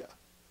that to you.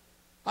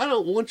 I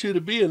don't want you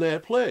to be in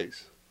that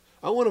place.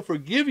 I want to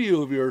forgive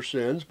you of your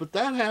sins, but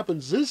that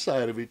happens this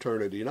side of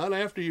eternity, not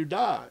after you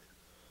die.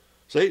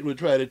 Satan would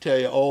try to tell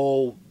you,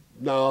 oh,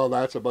 no,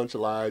 that's a bunch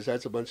of lies.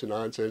 That's a bunch of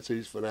nonsense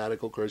these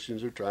fanatical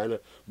Christians are trying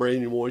to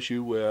brainwash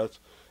you with.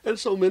 And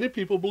so many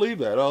people believe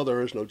that. Oh,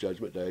 there is no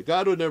judgment day.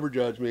 God would never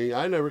judge me.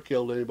 I never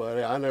killed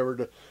anybody. I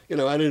never, I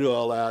didn't do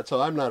all that.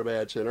 So I'm not a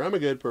bad sinner. I'm a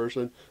good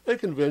person. They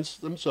convince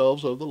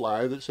themselves of the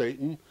lie that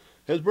Satan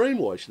has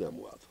brainwashed them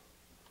with.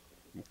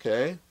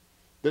 Okay?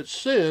 That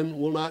sin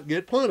will not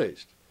get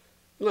punished.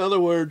 In other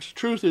words,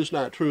 truth is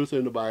not truth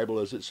in the Bible,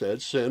 as it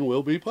said. Sin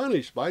will be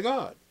punished by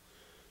God.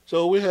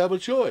 So we have a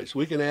choice.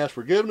 We can ask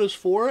forgiveness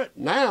for it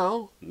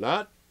now,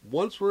 not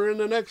once we're in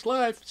the next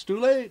life. It's too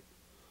late.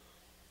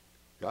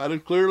 God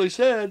has clearly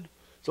said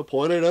it's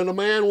appointed unto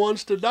man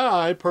once to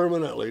die,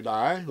 permanently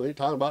die. We ain't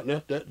talking about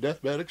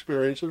deathbed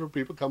experiences or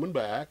people coming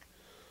back.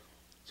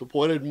 It's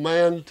appointed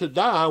man to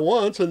die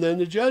once and then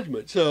the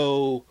judgment.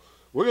 So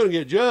we're going to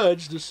get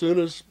judged as soon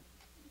as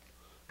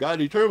God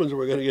determines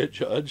we're going to get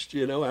judged,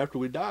 after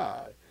we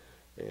die.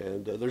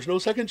 And there's no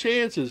second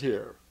chances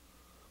here.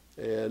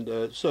 And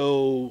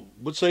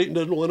but Satan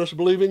doesn't want us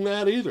believing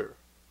that either.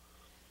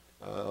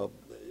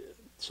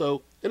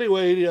 So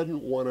anyway, he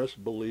doesn't want us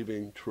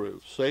believing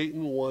truth.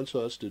 Satan wants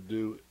us to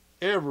do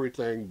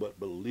everything but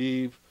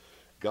believe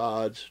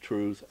God's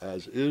truth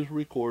as is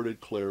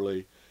recorded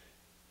clearly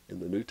in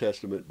the New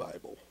Testament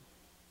Bible.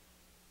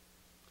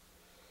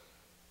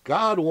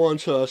 God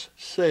wants us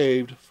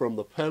saved from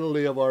the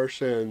penalty of our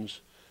sins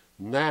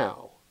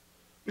now,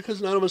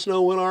 because none of us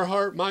know when our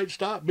heart might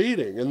stop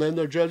beating and then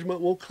their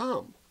judgment will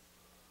come.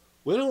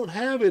 We don't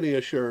have any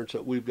assurance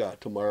that we've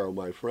got tomorrow,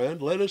 my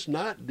friend. Let us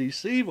not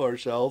deceive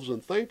ourselves in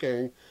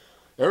thinking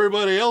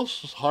everybody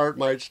else's heart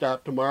might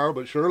stop tomorrow,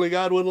 but surely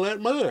God wouldn't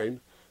let mine.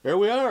 There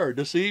we are,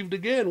 deceived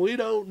again. We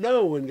don't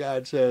know when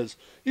God says,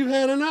 you've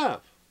had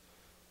enough.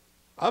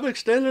 I've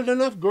extended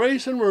enough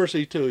grace and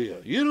mercy to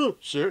you.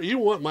 You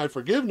want my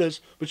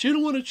forgiveness, but you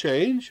don't want to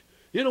change.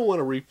 You don't want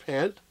to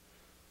repent.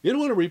 You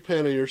don't want to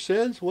repent of your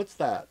sins. What's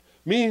that?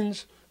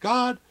 Means,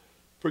 God,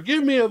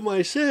 forgive me of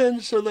my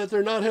sins so that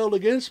they're not held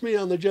against me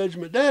on the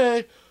judgment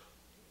day.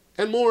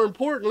 And more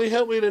importantly,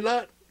 help me to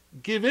not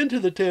give in to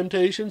the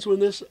temptations when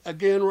this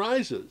again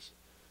rises.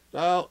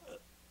 Now,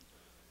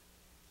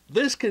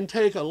 this can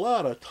take a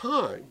lot of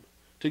time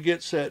to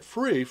get set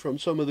free from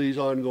some of these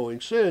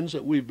ongoing sins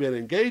that we've been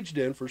engaged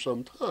in for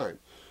some time.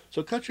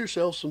 So cut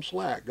yourself some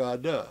slack,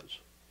 God does.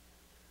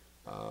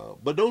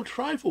 But don't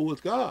trifle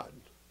with God.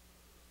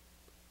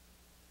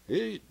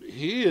 He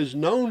is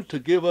known to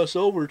give us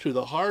over to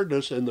the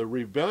hardness and the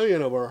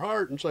rebellion of our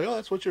heart and say, oh,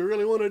 that's what you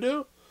really want to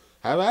do?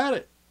 Have at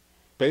it.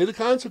 Pay the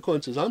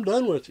consequences. I'm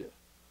done with you.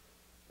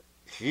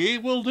 He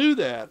will do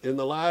that in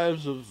the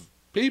lives of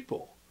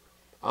people.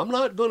 I'm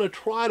not going to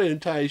try to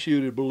entice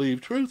you to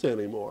believe truth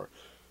anymore.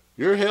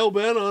 You're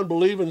hell-bent on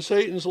believing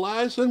Satan's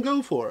lies, then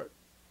go for it.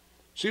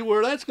 See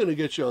where that's going to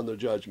get you on the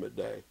judgment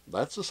day.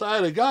 That's the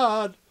side of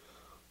God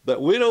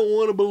that we don't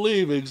want to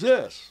believe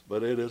exists,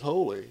 but it is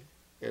holy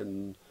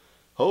and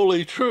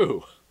wholly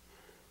true.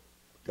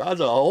 God's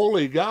a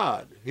holy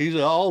God. He's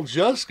an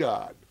all-just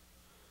God.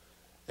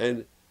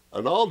 And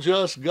an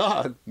all-just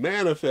God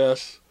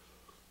manifests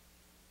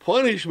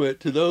punishment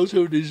to those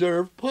who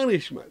deserve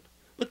punishment.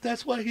 But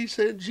that's why he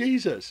sent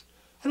Jesus.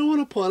 I don't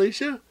want to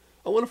punish you.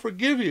 I want to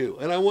forgive you.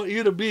 And I want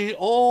you to be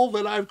all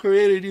that I've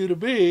created you to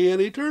be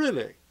in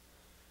eternity.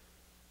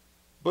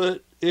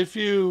 But if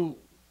you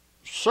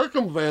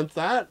circumvent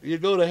that, you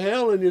go to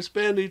hell and you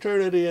spend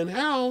eternity in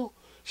hell,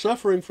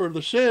 suffering for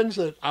the sins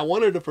that I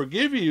wanted to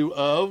forgive you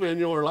of in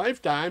your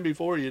lifetime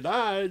before you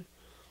died,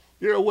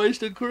 You're a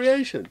wasted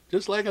creation,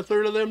 just like a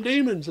third of them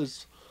demons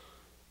is,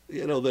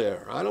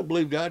 there. I don't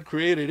believe God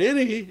created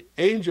any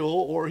angel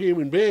or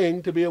human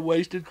being to be a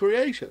wasted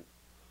creation.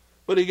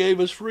 But he gave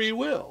us free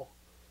will.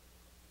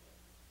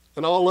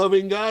 An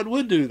all-loving God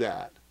would do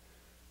that.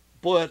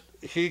 But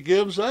he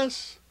gives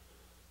us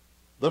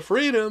the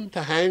freedom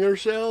to hang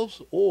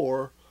ourselves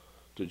or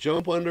to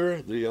jump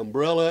under the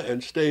umbrella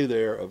and stay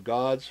there of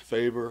God's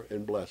favor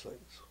and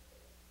blessings.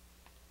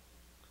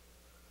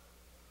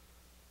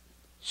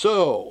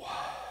 So,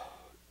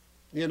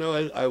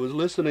 I was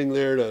listening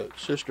there to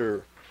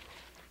Sister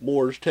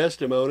Moore's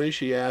testimony.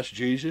 She asked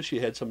Jesus. She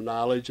had some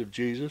knowledge of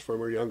Jesus from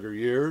her younger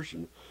years.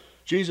 And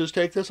Jesus,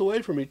 take this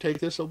away from me. Take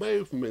this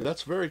away from me.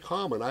 That's very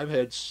common. I've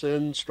had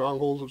sin,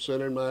 strongholds of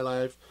sin in my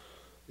life.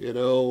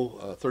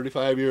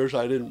 35 years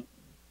I didn't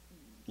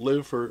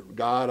live for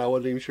God. I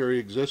wasn't even sure he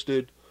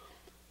existed.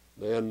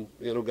 Then,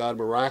 God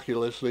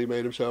miraculously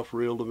made himself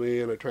real to me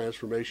and a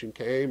transformation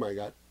came. I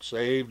got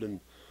saved, and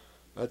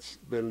that's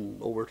been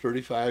over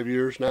 35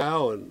 years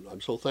now, and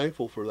I'm so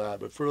thankful for that.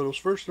 But for those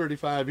first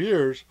 35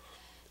 years,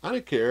 I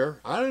didn't care.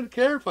 I didn't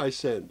care if I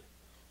sinned.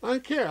 I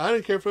didn't care. I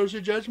didn't care if there was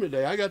a judgment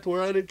day. I got to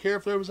where I didn't care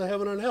if there was a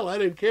heaven and hell. I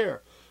didn't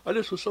care. I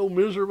just was so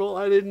miserable,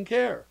 I didn't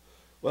care.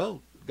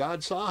 Well,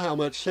 God saw how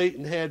much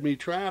Satan had me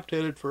trapped,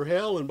 headed for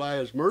hell, and by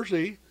his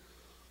mercy,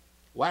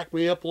 whacked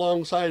me up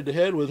alongside the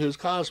head with his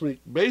cosmic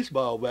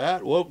baseball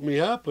bat, woke me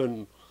up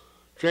and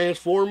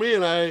transformed me,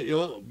 and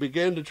I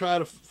began to try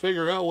to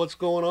figure out what's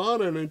going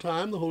on, and in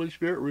time the Holy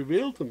Spirit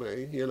revealed to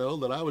me,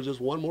 that I was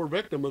just one more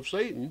victim of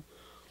Satan,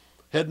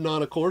 heading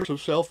on a course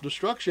of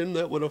self-destruction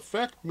that would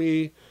affect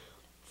me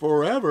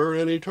forever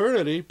in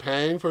eternity,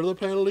 paying for the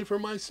penalty for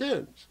my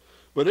sins.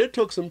 But it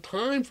took some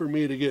time for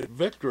me to get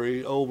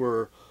victory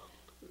over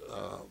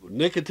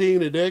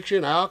nicotine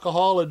addiction,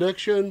 alcohol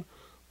addiction,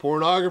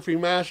 pornography,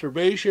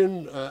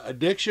 masturbation,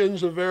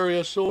 addictions of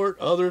various sort,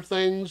 other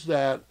things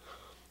that,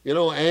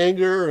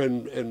 anger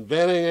and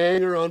venting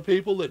anger on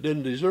people that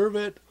didn't deserve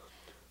it.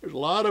 There's a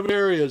lot of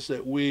areas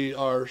that we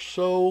are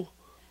so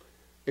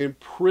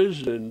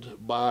imprisoned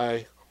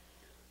by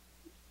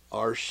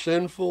our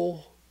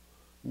sinful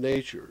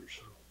natures.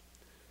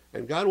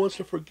 And God wants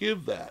to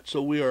forgive that.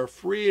 So we are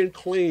free and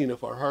clean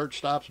if our heart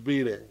stops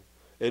beating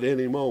at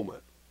any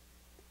moment.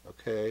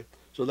 Okay?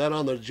 So that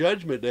on the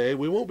judgment day,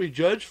 we won't be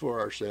judged for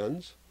our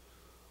sins.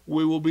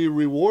 We will be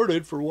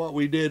rewarded for what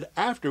we did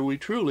after we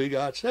truly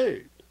got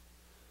saved.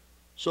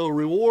 So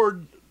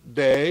reward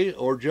day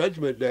or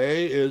judgment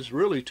day is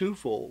really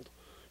twofold.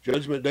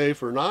 Judgment day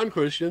for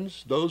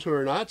non-Christians, those who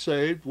are not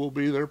saved, will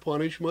be their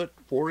punishment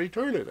for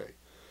eternity.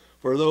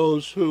 For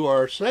those who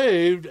are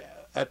saved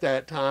at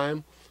that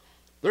time,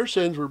 their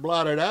sins were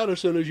blotted out as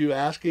soon as you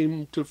ask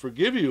him to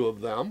forgive you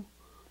of them.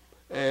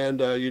 And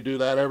you do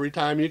that every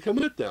time you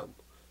commit them.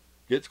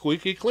 Get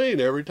squeaky clean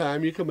every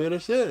time you commit a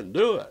sin.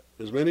 Do it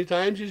as many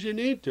times as you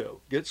need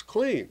to. Gets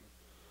clean.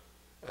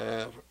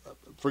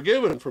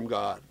 Forgiven from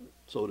God,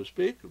 so to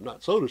speak.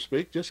 Not so to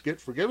speak, just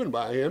get forgiven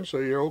by him so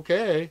you're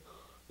okay,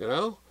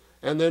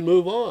 and then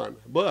move on.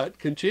 But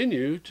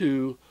continue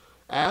to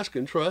ask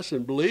and trust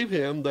and believe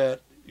him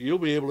that you'll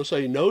be able to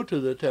say no to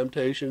the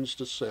temptations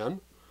to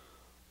sin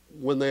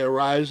when they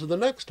arise the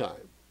next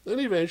time. Then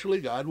eventually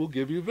God will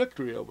give you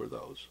victory over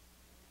those.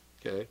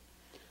 Okay?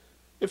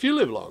 If you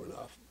live long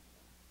enough.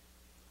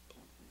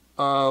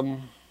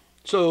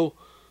 So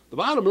the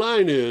bottom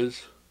line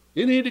is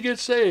you need to get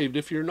saved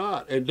if you're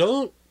not. And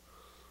don't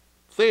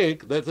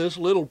think that this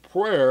little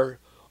prayer,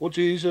 well,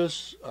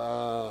 Jesus,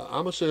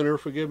 I'm a sinner,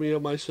 forgive me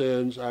of my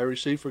sins, I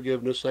receive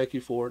forgiveness, thank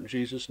you for it in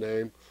Jesus'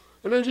 name.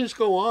 And then just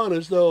go on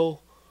as though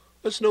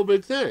it's no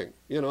big thing.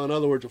 In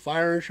other words, a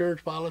fire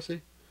insurance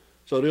policy,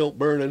 so they don't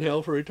burn in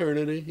hell for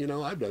eternity.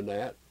 I've done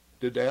that.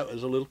 Did that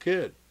as a little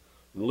kid.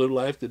 And lived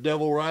life the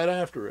devil right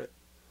after it.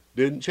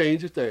 Didn't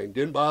change a thing.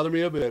 Didn't bother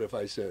me a bit if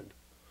I sinned.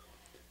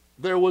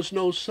 There was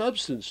no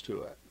substance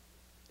to it.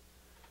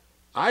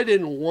 I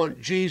didn't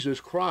want Jesus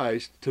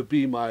Christ to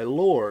be my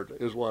Lord,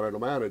 is what it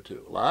amounted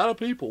to. A lot of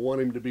people want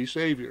him to be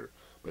Savior,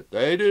 but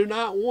they do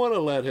not want to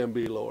let him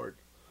be Lord.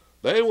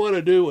 They want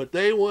to do what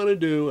they want to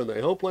do, and they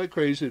hope like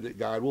crazy that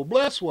God will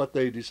bless what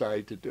they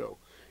decide to do,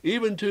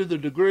 even to the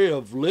degree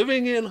of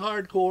living in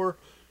hardcore,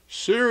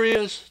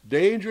 serious,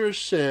 dangerous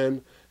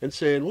sin and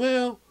saying,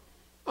 well,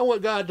 I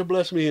want God to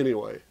bless me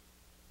anyway.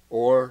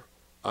 Or,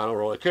 I don't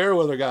really care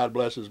whether God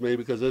blesses me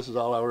because this is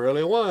all I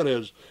really want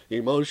is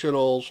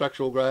emotional,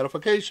 sexual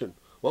gratification.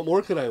 What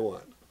more could I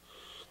want?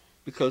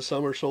 Because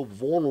some are so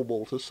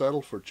vulnerable to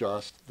settle for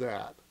just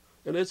that.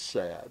 And it's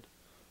sad.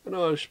 I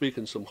know I'm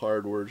speaking some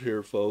hard words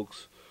here,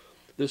 folks.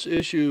 This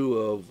issue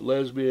of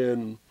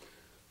lesbian,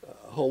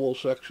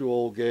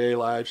 homosexual, gay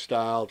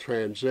lifestyle,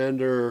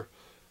 transgender,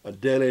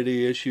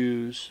 identity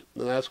issues,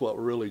 and that's what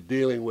we're really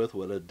dealing with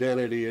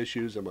identity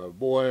issues. Am I a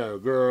boy, am I a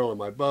girl,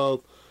 am I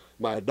both?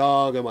 Am I a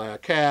dog? Am I a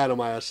cat? Am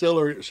I a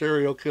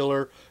serial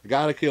killer? I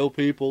gotta kill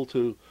people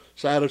to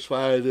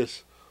satisfy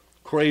this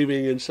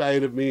craving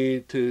inside of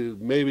me, to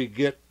maybe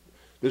get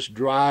this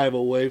drive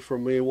away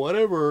from me,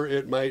 whatever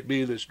it might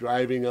be that's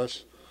driving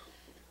us.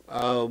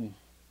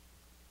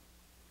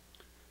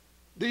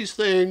 These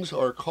things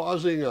are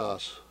causing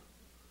us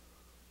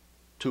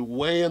to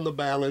weigh in the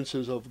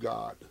balances of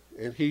God.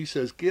 And he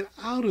says, get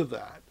out of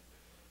that.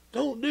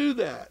 Don't do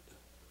that.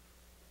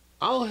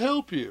 I'll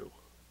help you.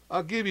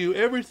 I'll give you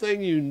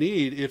everything you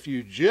need if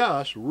you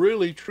just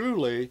really,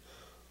 truly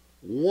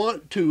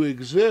want to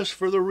exist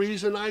for the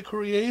reason I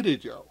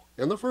created you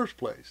in the first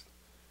place.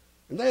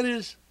 And that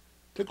is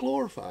to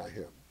glorify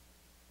him.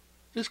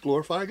 Just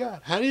glorify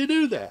God. How do you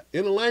do that?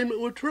 In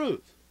alignment with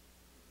truth.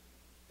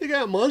 You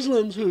got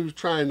Muslims who's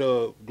trying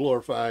to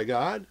glorify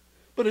God,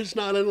 but it's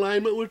not in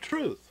alignment with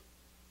truth.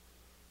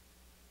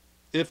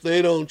 If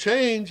they don't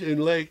change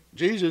and let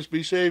Jesus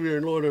be Savior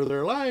and Lord of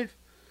their life,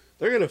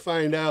 they're going to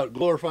find out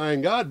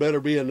glorifying God better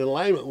be in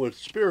alignment with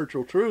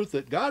spiritual truth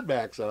that God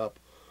backs up,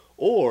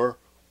 or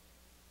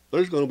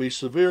there's going to be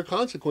severe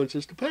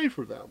consequences to pay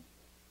for them.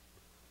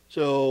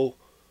 So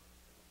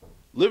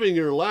living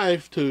your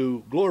life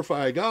to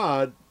glorify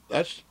God,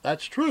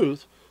 that's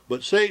truth,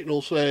 but Satan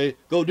will say,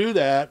 go do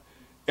that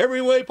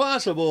every way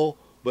possible,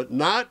 but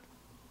not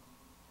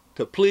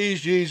to please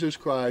Jesus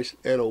Christ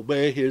and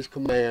obey his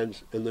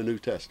commands in the New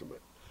Testament.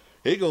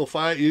 He's going to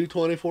fight you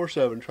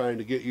 24/7 trying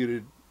to get you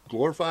to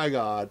glorify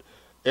God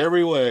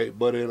every way,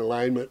 but in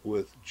alignment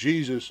with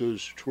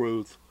Jesus'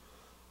 truth,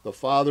 the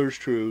Father's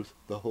truth,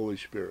 the Holy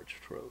Spirit's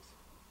truth.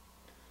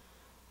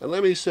 And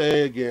let me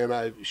say again,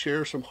 I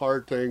share some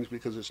hard things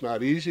because it's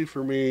not easy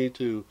for me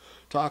to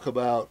talk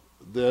about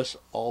this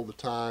all the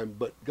time,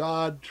 but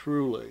God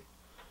truly,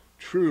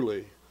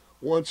 truly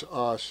wants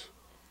us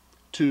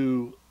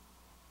to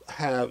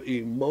have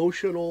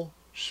emotional,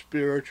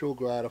 spiritual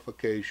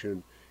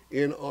gratification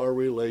in our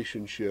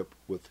relationship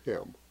with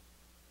him.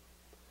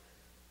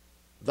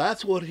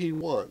 That's what he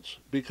wants,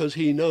 because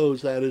he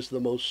knows that is the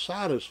most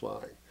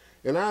satisfying.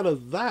 And out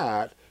of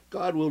that,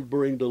 God will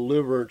bring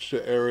deliverance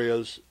to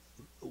areas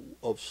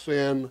of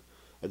sin,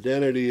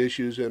 identity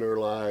issues in our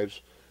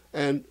lives,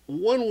 and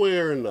one way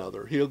or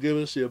another, he'll give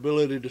us the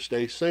ability to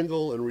stay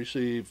single and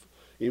receive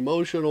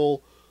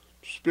emotional,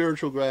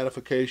 spiritual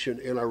gratification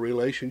in our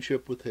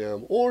relationship with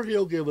him, or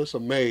he'll give us a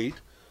mate,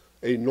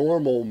 a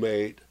normal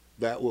mate,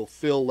 that will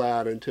fill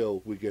that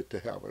until we get to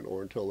heaven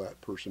or until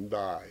that person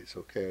dies,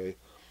 okay?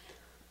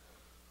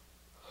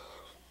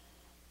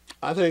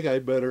 I think I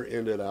better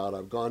end it out.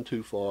 I've gone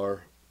too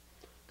far,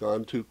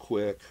 gone too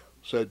quick,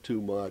 said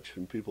too much,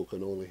 and people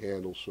can only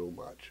handle so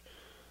much.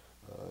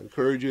 I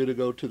encourage you to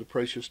go to the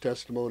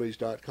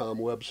precioustestimonies.com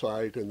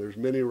website, and there's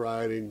many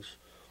writings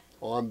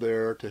on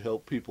there to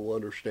help people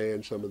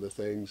understand some of the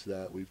things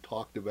that we've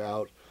talked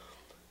about.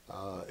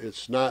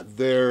 It's not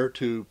there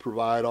to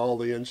provide all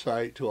the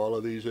insight to all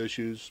of these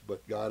issues,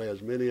 but God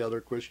has many other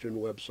Christian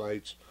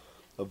websites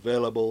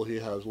available. He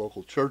has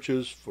local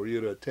churches for you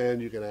to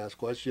attend. You can ask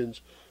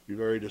questions. Be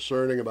very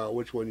discerning about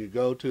which one you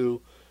go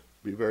to.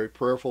 Be very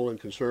prayerful and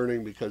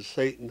concerning, because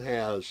Satan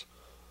has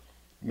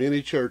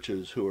many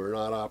churches who are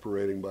not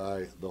operating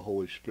by the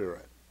Holy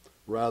Spirit.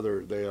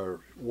 Rather, they are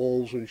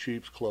wolves in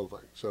sheep's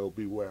clothing, so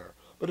beware.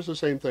 But it's the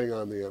same thing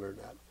on the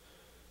internet.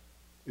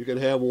 You can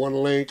have one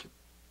link,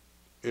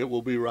 it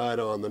will be right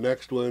on the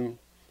next one.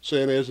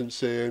 Sin isn't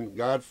sin.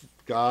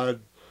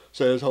 God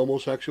says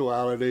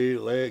homosexuality,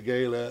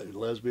 gay,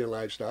 lesbian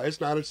lifestyle,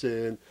 it's not a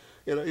sin.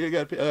 You know, you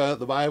got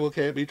the Bible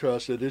can't be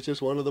trusted. It's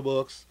just one of the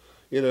books,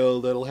 you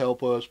know, that'll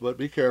help us, but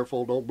be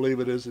careful. Don't believe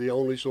it is the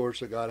only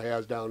source that God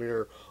has down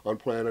here on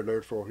planet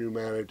Earth for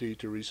humanity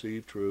to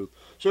receive truth.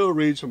 So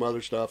read some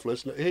other stuff.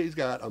 Listen, he's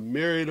got a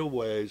myriad of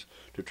ways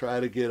to try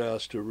to get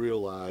us to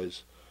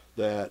realize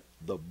that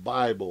the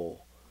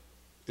Bible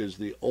is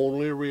the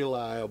only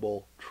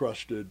reliable,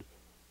 trusted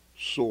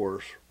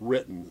source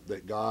written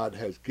that God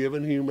has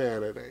given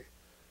humanity.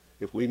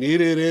 If we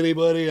needed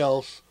anybody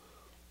else,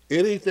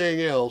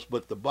 anything else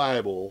but the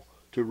Bible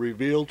to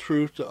reveal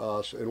truth to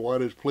us and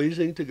what is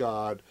pleasing to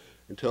God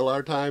until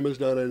our time is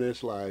done in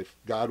this life,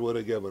 God would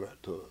have given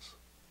it to us.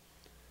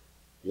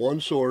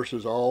 One source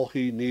is all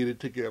he needed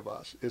to give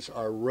us. It's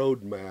our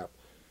roadmap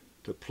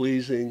to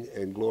pleasing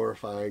and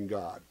glorifying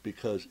God,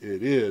 because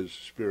it is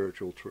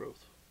spiritual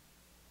truth.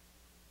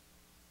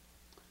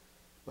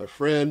 My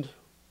friend,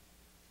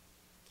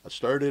 I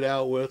started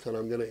out with, and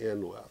I'm going to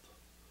end with,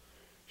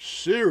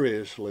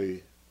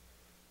 seriously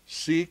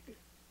seek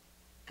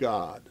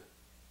God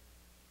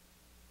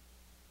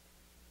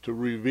to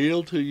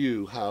reveal to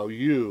you how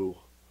you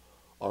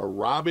are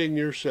robbing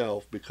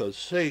yourself, because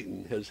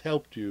Satan has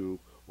helped you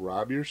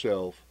rob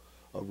yourself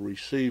of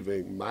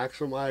receiving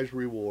maximized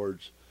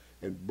rewards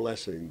and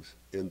blessings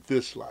in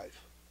this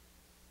life.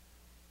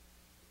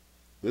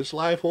 This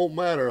life won't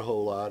matter a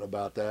whole lot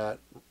about that,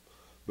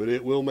 but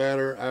it will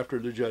matter after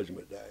the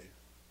judgment day.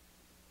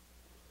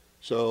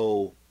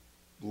 So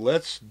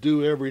let's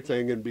do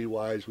everything and be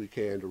wise we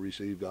can to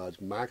receive God's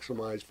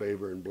maximized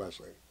favor and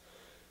blessing.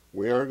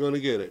 We aren't going to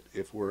get it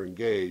if we're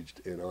engaged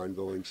in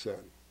ongoing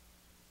sin.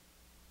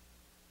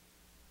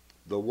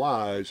 The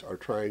wise are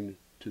trying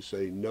to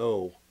say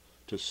no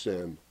to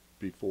sin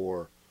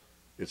before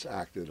it's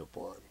acted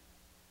upon.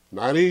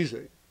 Not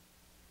easy.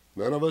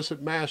 None of us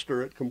that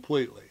master it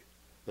completely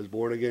as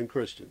born-again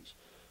Christians.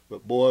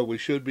 But boy, we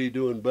should be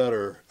doing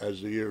better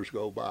as the years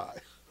go by.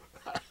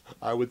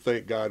 I would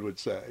think God would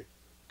say.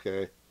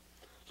 Okay?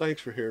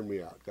 Thanks for hearing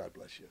me out. God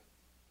bless you.